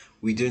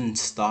 We didn't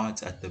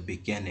start at the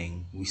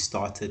beginning. We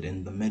started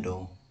in the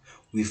middle.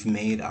 We've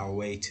made our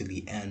way to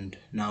the end.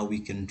 Now we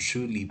can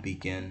truly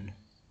begin.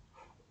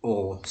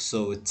 Or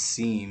so it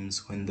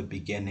seems when the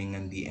beginning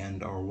and the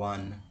end are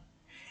one.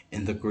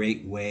 In the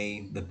great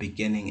way, the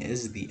beginning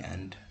is the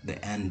end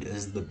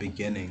is the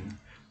beginning,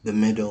 the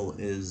middle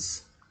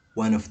is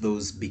one of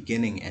those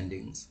beginning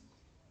endings.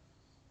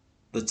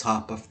 The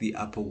top of the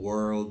upper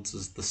worlds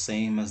is the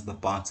same as the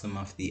bottom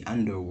of the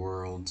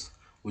underworlds,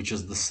 which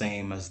is the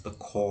same as the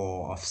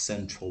core of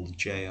central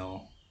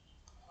jail.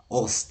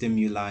 All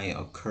stimuli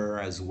occur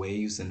as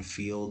waves and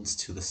fields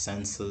to the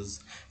senses,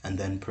 and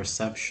then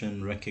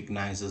perception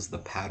recognizes the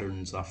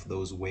patterns of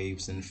those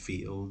waves and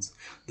fields.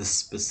 The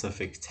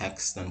specific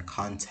text and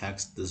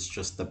context is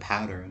just the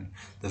pattern.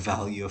 The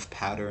value of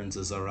patterns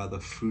is a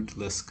rather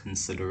fruitless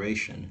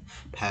consideration.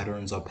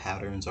 Patterns are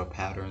patterns are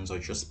patterns are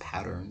just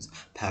patterns.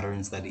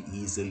 Patterns that are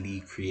easily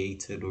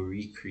created or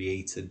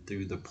recreated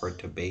through the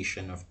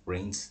perturbation of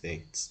brain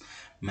states.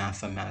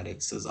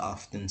 Mathematics is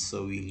often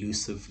so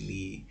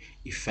elusively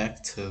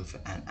effective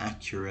and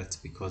accurate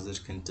because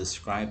it can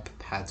describe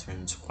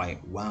patterns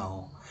quite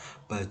well,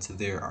 but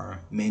there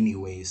are many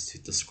ways to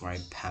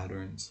describe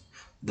patterns.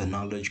 The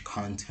knowledge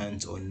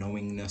content or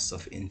knowingness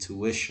of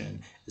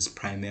intuition is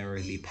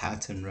primarily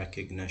pattern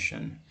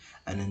recognition,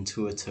 an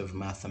intuitive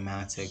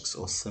mathematics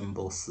or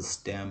symbol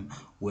system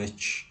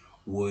which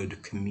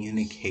would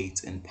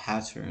communicate in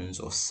patterns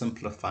or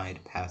simplified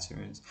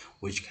patterns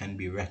which can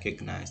be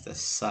recognized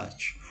as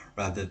such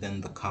rather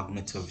than the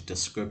cognitive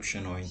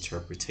description or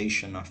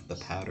interpretation of the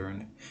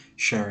pattern,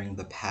 sharing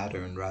the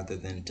pattern rather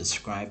than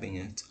describing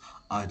it.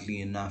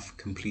 Oddly enough,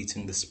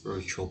 completing the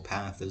spiritual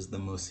path is the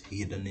most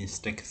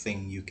hedonistic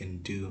thing you can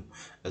do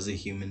as a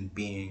human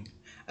being.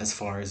 As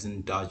far as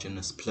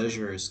endogenous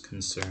pleasure is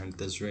concerned,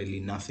 there's really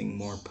nothing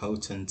more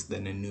potent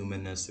than a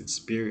numinous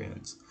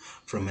experience.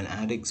 From an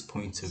addict's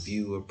point of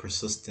view, a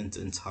persistent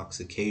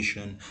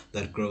intoxication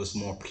that grows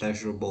more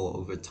pleasurable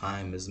over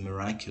time is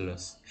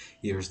miraculous.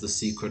 Here's the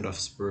secret of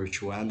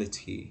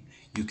spirituality.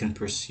 You can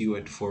pursue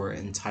it for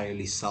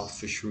entirely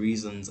selfish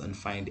reasons and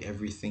find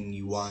everything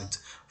you want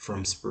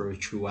from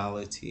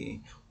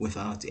spirituality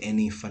without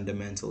any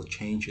fundamental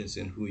changes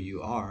in who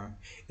you are.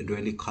 It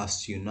really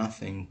costs you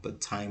nothing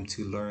but time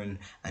to learn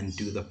and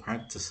do the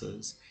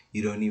practices.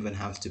 You don't even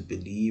have to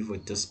believe or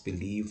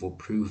disbelieve or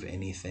prove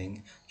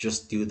anything.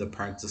 Just do the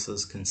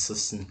practices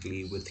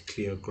consistently with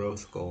clear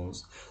growth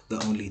goals.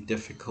 The only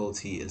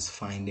difficulty is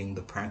finding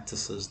the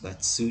practices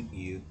that suit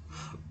you.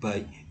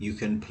 But you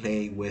can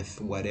play with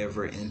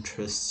whatever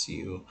interests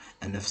you,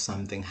 and if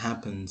something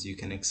happens, you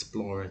can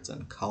explore it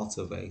and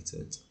cultivate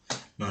it.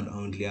 Not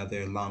only are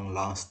there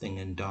long-lasting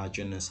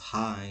endogenous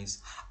highs,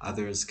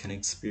 others can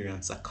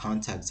experience a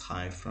contact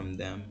high from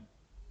them.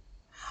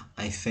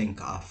 I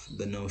think of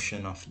the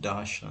notion of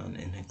darshan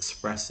in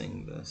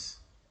expressing this.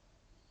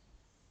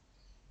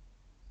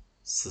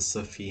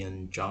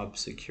 Sisyphean job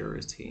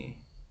security.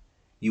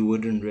 You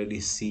wouldn't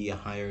really see a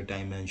higher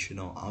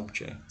dimensional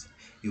object.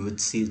 You would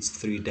see its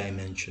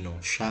three-dimensional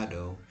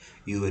shadow.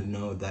 You would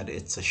know that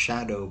it's a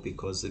shadow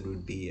because it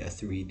would be a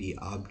 3D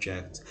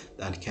object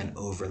that can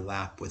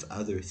overlap with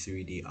other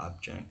 3D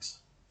objects.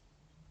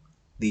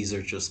 These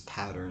are just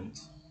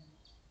patterns.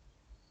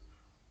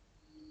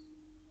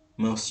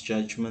 Most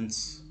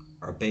judgments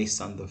are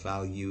based on the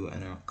value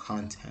and our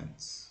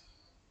contents.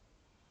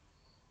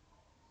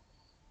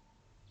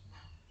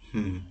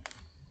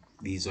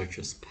 These are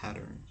just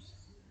patterns.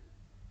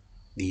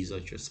 These are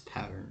just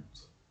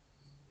patterns.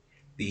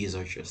 These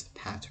are just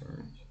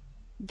patterns.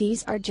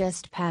 These are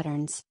just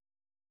patterns.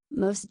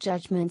 Most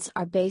judgments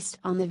are based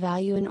on the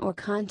value and or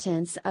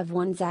contents of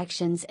one's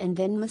actions and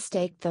then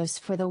mistake those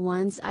for the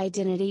one's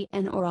identity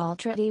and or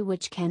alterity,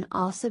 which can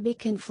also be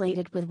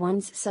conflated with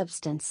one's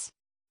substance.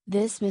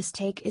 This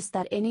mistake is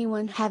that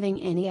anyone having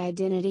any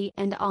identity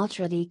and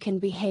alterity can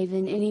behave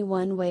in any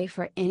one way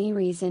for any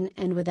reason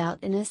and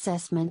without an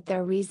assessment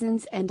their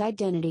reasons and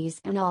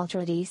identities and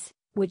alterities,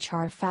 which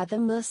are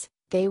fathomless,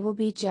 they will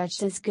be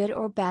judged as good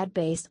or bad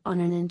based on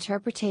an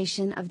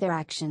interpretation of their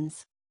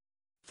actions.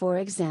 For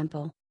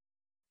example,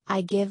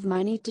 I give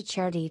money to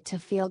charity to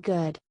feel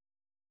good.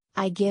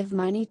 I give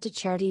money to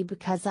charity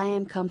because I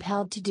am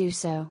compelled to do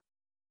so.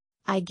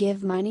 I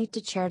give money to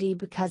charity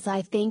because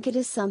I think it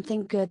is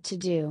something good to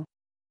do.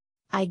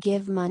 I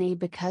give money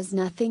because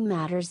nothing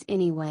matters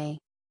anyway.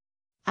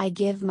 I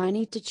give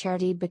money to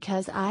charity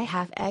because I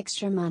have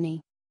extra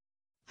money.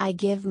 I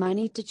give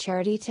money to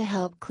charity to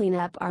help clean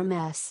up our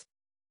mess.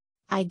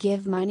 I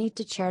give money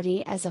to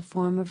charity as a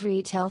form of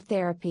retail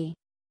therapy.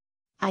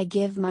 I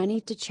give money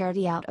to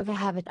charity out of a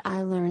habit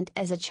I learned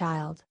as a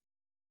child.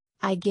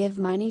 I give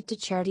money to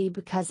charity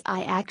because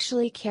I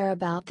actually care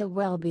about the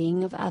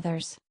well-being of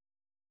others.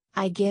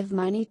 I give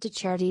money to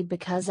charity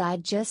because I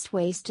just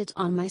waste it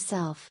on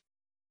myself.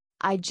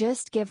 I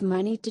just give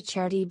money to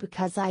charity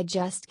because I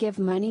just give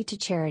money to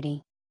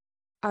charity.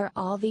 Are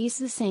all these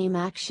the same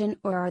action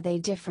or are they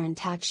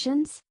different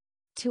actions?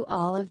 Do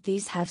all of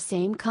these have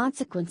same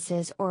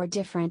consequences or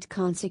different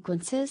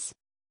consequences?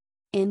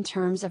 In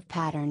terms of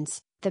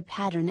patterns, the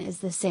pattern is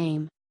the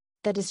same.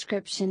 The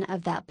description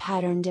of that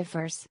pattern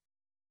differs.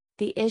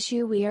 The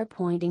issue we are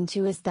pointing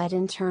to is that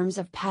in terms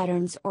of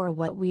patterns or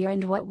what we are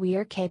and what we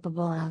are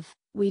capable of,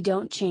 we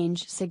don't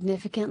change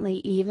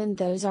significantly even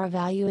though our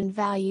value and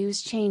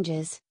values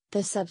changes.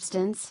 The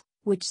substance,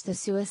 which the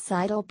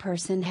suicidal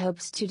person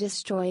hopes to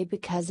destroy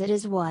because it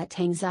is what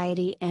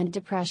anxiety and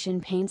depression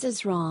paints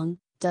as wrong,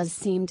 does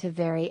seem to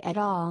vary at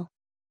all.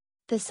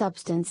 The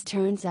substance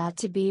turns out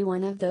to be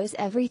one of those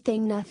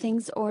everything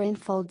nothings or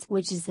enfolds,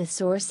 which is the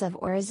source of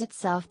or is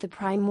itself the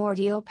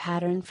primordial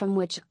pattern from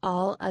which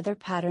all other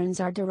patterns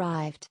are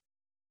derived.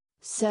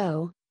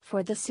 So,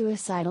 for the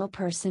suicidal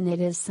person it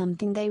is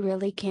something they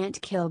really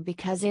can't kill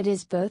because it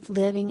is both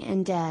living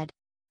and dead.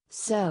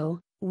 So,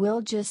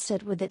 we'll just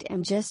sit with it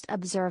and just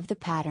observe the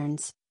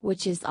patterns,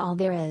 which is all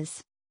there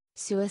is.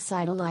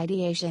 Suicidal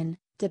ideation,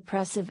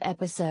 depressive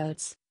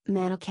episodes,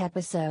 manic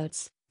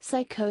episodes,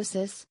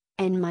 psychosis,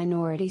 and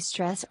minority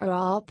stress are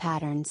all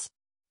patterns.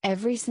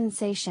 Every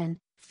sensation,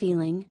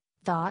 feeling,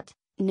 thought,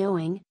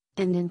 knowing,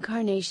 and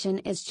incarnation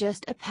is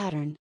just a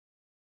pattern.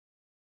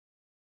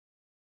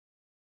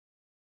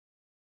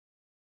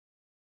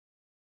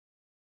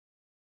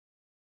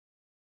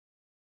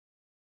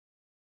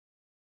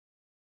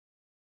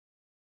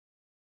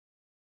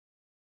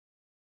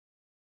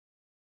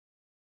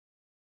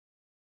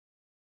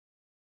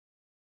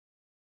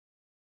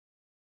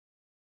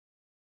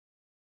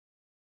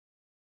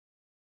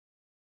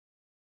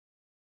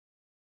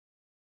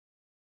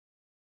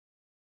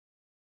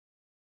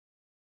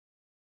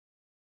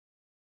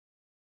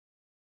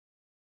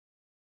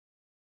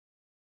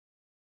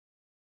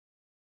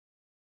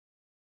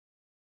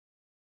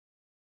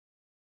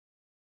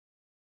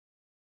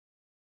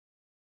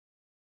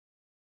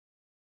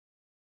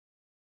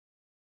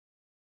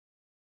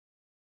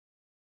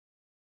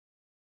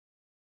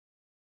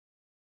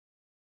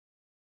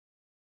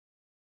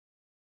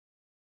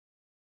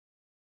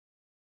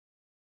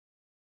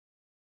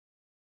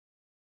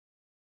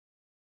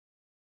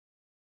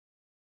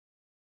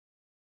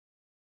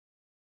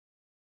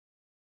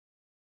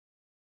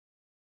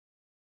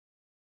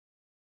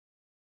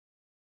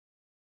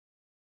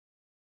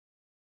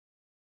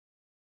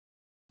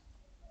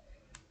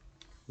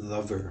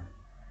 Lover,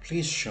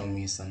 please show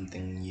me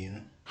something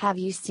new. Have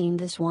you seen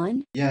this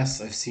one?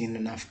 Yes, I've seen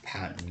enough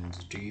patterns.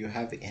 Do you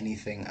have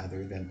anything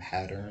other than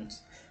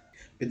patterns?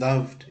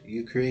 Beloved,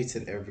 you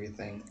created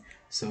everything,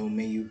 so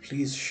may you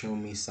please show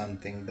me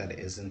something that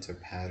isn't a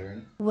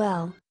pattern?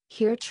 Well,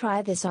 here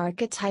try this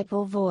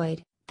archetypal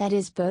void, that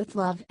is both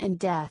love and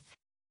death.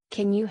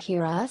 Can you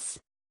hear us?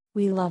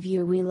 We love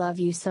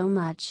you so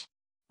much.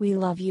 We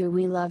love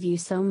you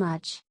so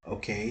much.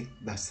 Okay,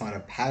 that's not a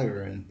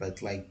pattern,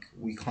 but like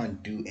we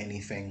can't do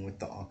anything with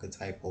the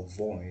archetypal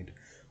void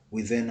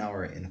within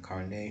our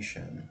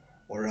incarnation.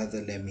 Or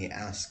rather, let me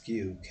ask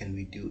you, can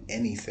we do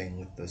anything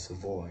with this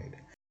void?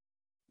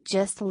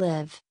 Just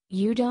live,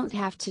 you don't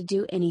have to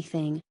do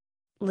anything.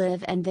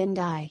 Live and then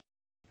die.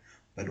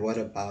 But what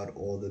about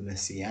all the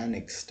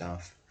messianic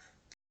stuff?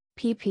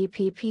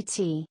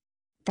 PPPPT.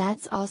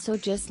 That's also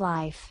just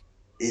life.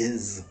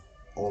 Is,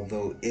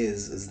 although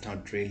is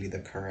not really the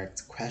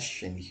correct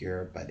question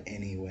here, but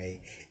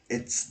anyway,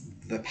 it's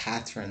the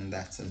pattern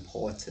that's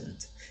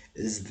important.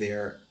 Is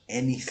there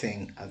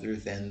anything other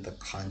than the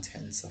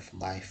contents of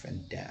life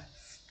and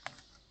death?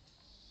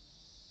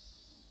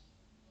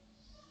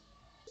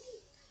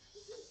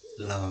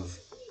 Love,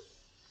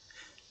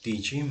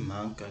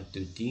 Tijimaka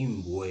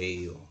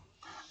tutimbueo,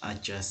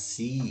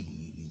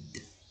 achasid,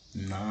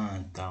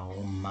 nata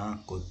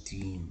omako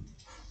tim,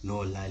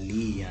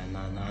 lolalia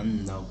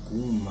nananda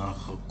kuma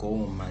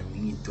hakoma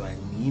nitwa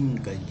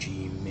nimka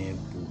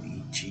jimepu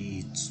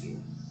ichitsu.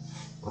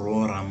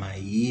 Rora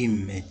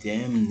maime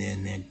temne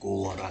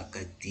negora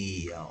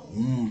katia,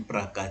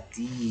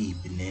 prakatib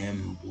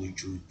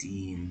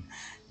nembujutim,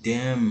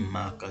 dem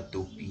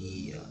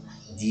makatopia,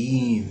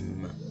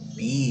 dim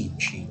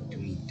pichi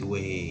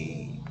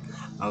tuitwe.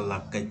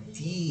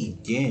 Alakati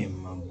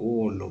gema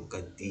bolo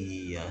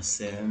katia,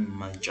 sem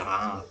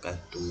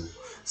majakatu,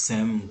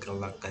 sem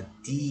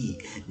kalakati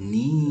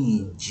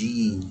ni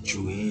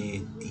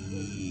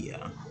juetia,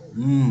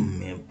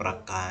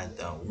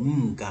 prakata,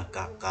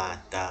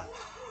 kakakata.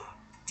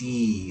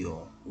 Tio,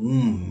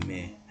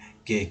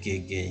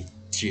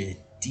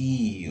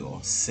 tio,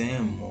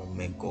 semo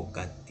me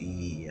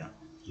cocatia,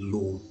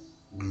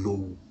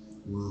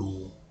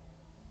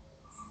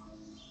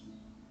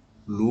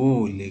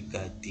 lo le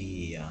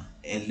catia,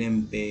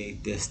 elempe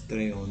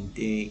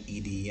destreonte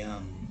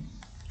idiam,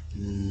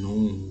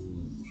 nus.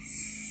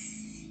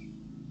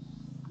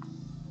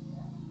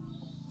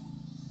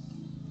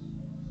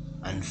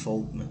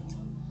 Unfoldment.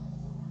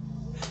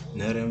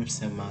 Nerem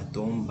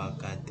sematomba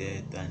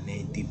kateta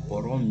neti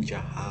porom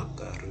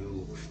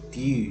jahakaru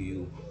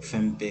tiu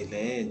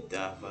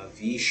fempeleta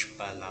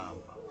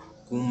vavishpalava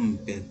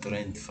kumpe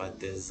trent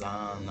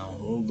fatezana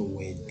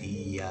holue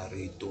dia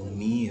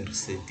ritomir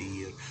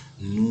sedir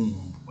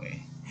numque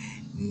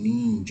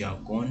ninja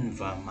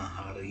conva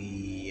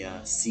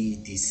maharia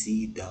siti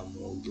sida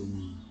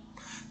modum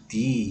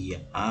Ti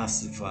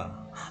asva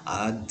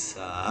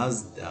adsa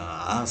asda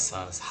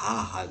asas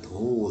hahad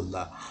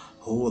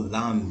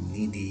holam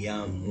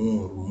nidiam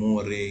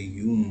more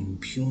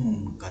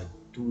pium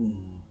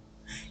katum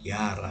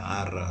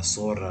yara ara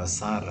sora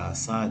sara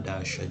sada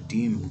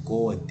shadim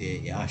kode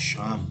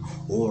yasham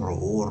ora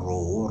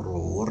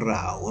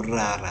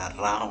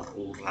ra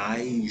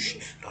raish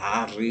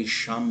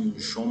rarisham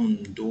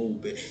shom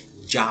dobe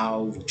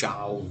jau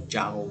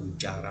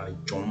jara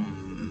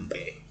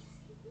jombe.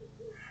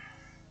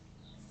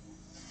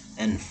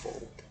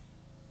 Enfold.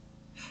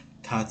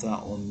 Tata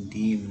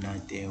ondim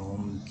nate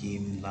om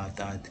kim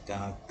latat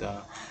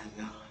kata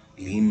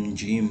lim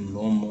jim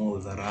lomo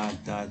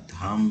ratat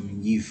ham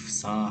yif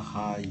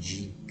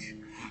sahajik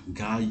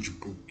gaj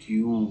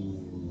bukyu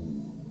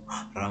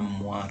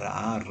ramwar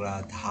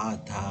arat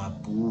hata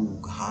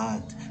bug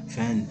hat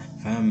fen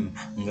fem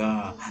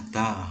ga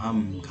ta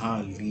ham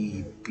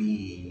kalipi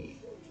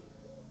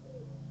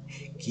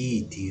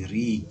Kiti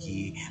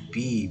riki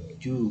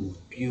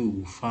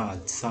piu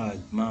fat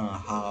sad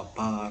maha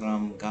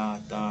param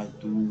gata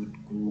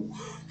tutku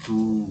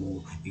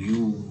tu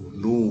yu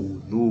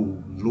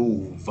lo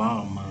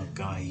vama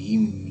ka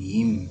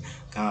im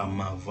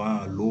kama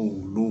va lo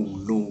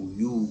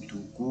yu tu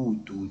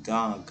kutu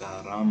da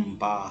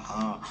garamba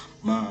ha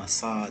ma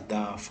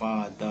sada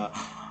fada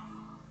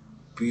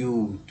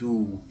Piu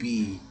tu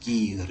pi ki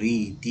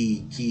ri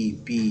ti ki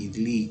pi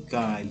li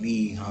ka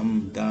li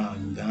ham da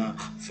ga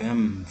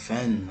fem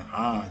fen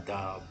ha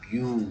da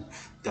piu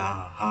da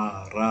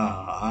ha ra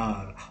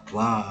ar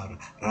var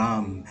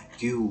ram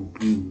kiu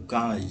piu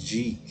ka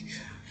jik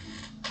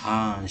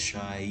ha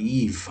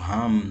shaif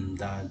ham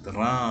da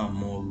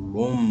dramo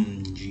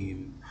lom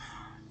jim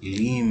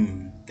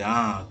lim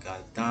da ga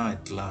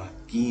tatla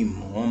kim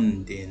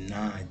omde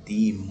na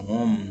dim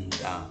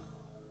omda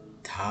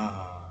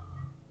ta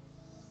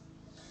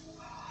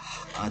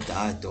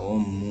At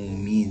mu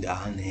mid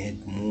an het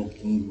mo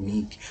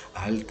mik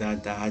alta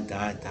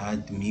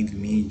dat mid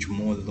mij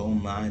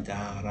molom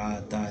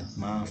adarat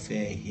ma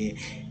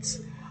fehet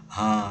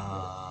ha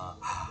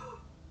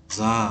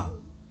za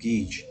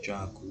Gij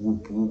jak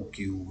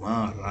upukiu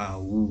mara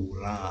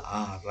ura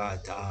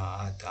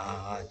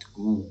aratat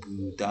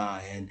gubu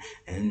da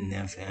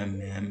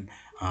nfmm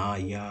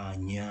haya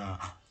nya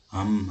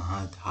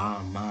hat ha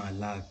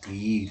malak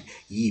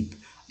ib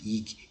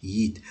ik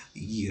it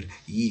ir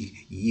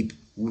ib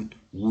ut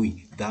ui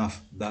daf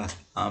das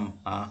am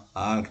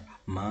ar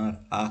mar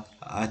ak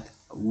at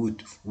ut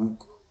uk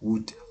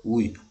ut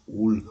ui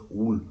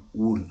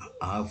ul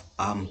av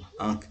am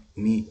ak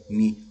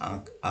mi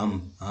ak am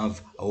av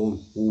ul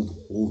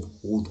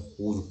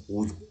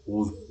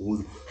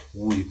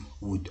ui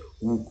ut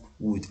uk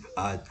ut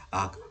ad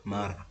ak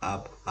mar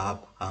ab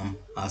am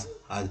as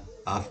ad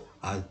af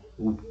ad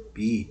up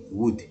pi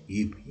ut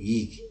ib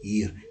ik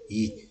ir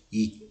ik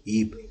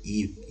ib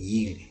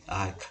il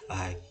ak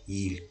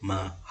il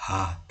ma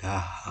ha da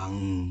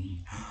hang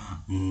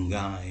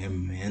nga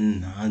emen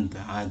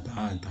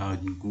da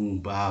gu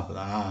ba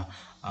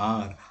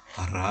ar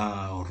ra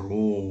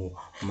ro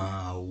ma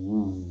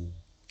u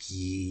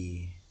ki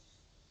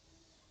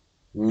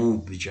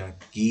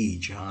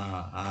ubjakija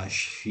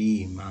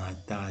ashi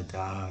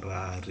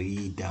matadara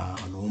rida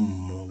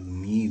lumul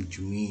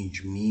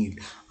mil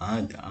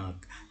ad ak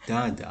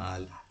dad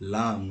al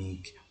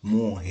lamik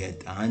mohet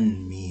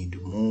anmid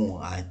mo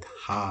at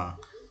ha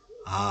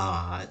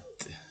at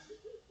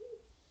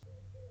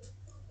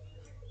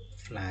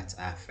flat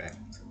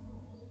affect.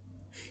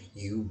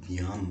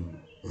 Yubyam,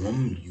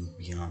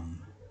 yubyam,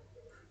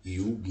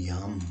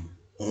 yubyam,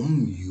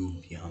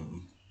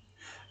 yubyam.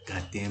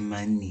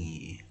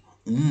 Gatemani,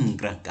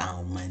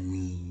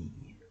 grakaumani.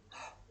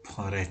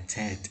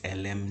 Poretet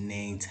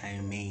elemne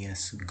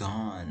timeus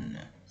gone.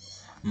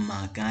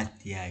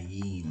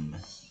 Magatyaim,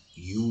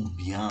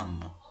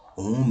 yubyam,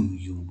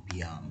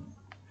 yubyam,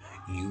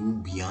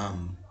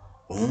 yubyam,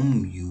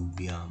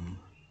 yubyam.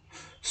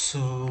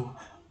 So,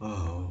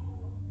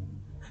 oh,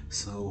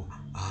 so,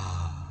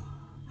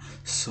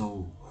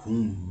 so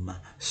whom,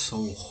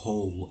 so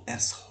ho,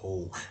 s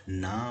ho,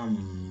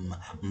 nam,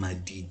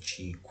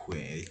 madiji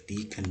que,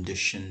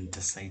 deconditioned,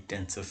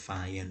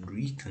 disidentify and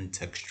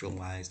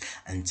recontextualize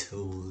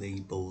until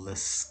labelless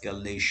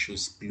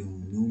scalacious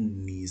blue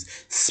numis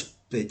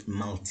split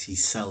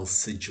multi-cell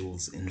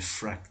sigils in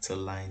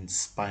fractaline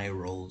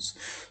spirals.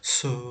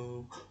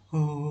 So,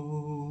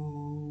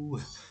 oh,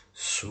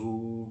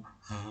 so,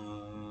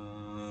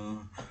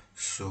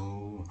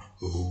 so,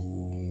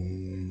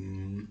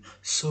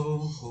 so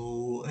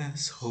ho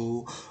as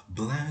ho,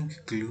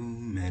 black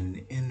gloom and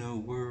in a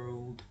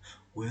world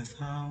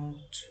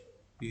without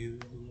you.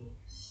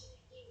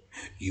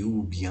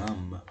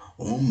 Yubyam,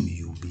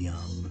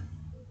 yubyam,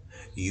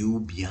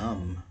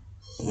 yubyam,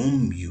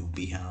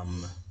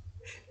 yubyam.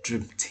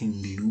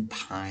 Drifting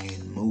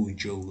lupine,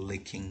 mojo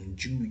licking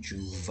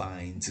juju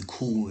vines,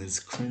 cool as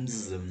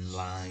crimson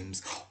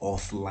limes,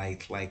 off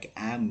light like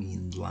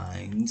amine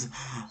lines,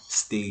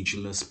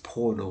 stageless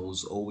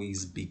portals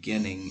always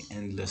beginning,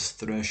 endless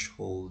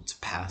thresholds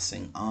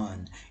passing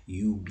on.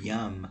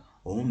 Yubyam,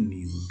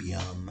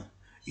 yubyam,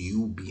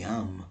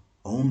 yubyam.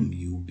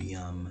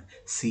 Yubyam,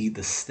 see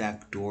the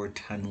stacked door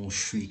tunnel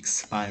shriek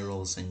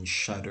spirals and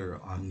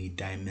shudder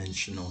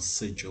omnidimensional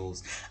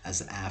sigils as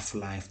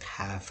half-life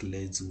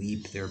half-lids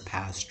weep their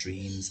past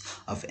dreams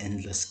of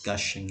endless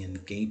gushing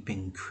and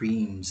gaping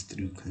creams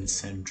through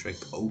concentric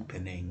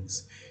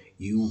openings.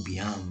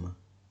 Yubyam,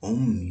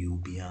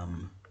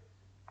 yubyam,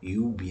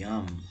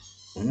 yubyam,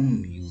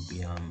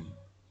 yubyam,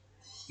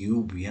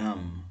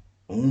 yubyam,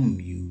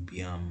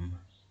 yubyam,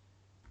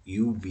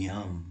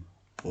 yubyam,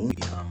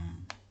 yubyam.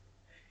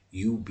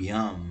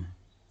 Yubyam,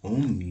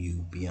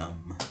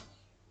 yubyam,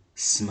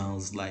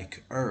 smells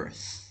like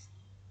earth.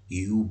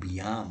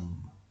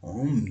 Yubyam,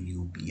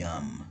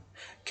 yubyam,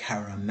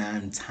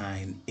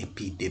 caramantine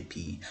ippy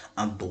dippy,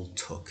 umble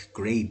took,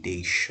 grey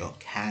day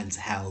shook, hands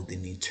held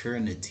in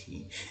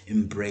eternity,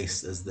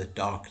 embraced as the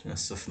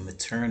darkness of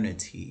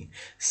maternity,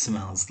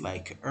 smells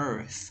like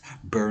earth,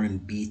 burn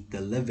beat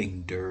the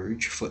living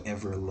dirge,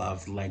 forever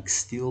loved like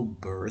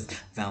stillbirth,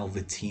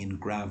 velveteen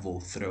gravel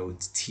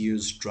throat,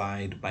 tears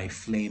dried by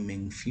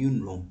flaming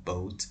funeral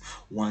boat,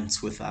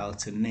 once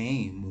without a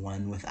name,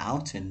 one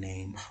without a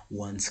name,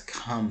 once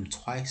come,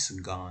 twice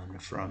gone,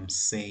 from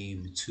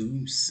same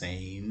to same.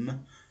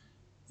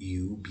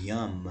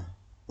 Yubyam,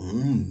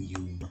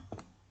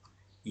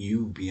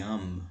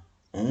 yubyam,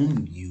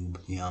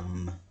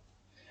 yubyam.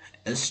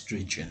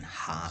 Estrogen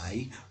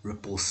high,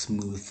 ripple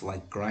smooth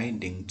like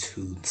grinding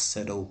tooth,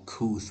 settle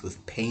couth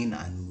with pain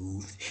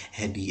unmoved,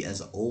 heady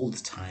as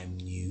old time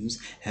news,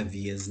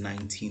 heavy as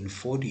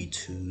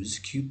 1942's,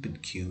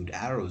 Cupid cued,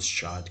 arrows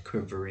shot,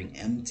 quivering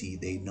empty,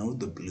 they know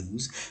the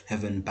blues,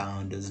 heaven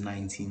bound as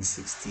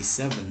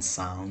 1967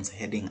 sounds,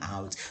 heading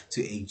out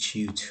to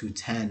HU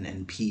 210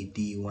 and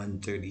PD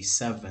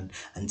 137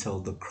 until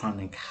the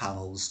chronic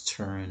howls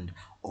turned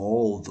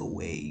all the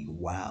way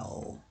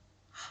well.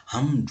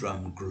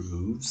 Humdrum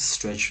grooves,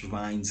 stretched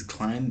vines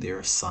climb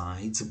their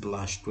sides,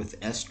 blushed with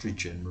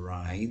estrogen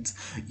rides.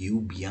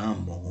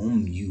 Yubyam,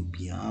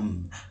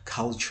 yubyam.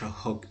 Culture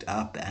hooked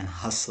up and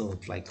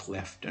hustled like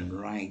left and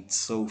right,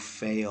 so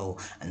fail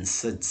and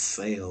set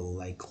sail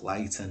like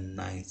light and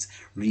night.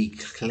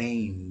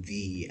 Reclaim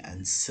the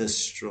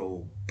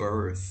ancestral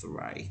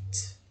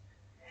birthright.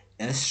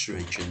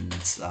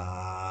 Estrogen's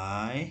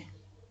eye.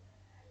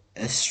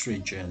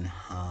 Estrogen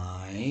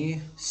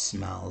high,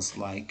 smells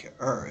like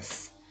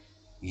earth.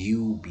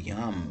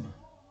 Yubyam,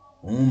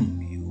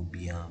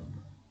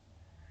 yubyam,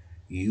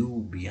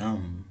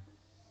 yubyam,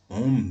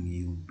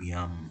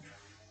 yubyam,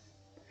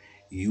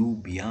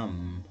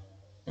 yubyam,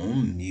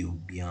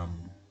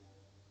 yubyam,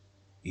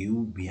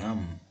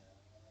 yubyam,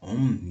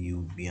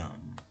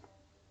 yubyam.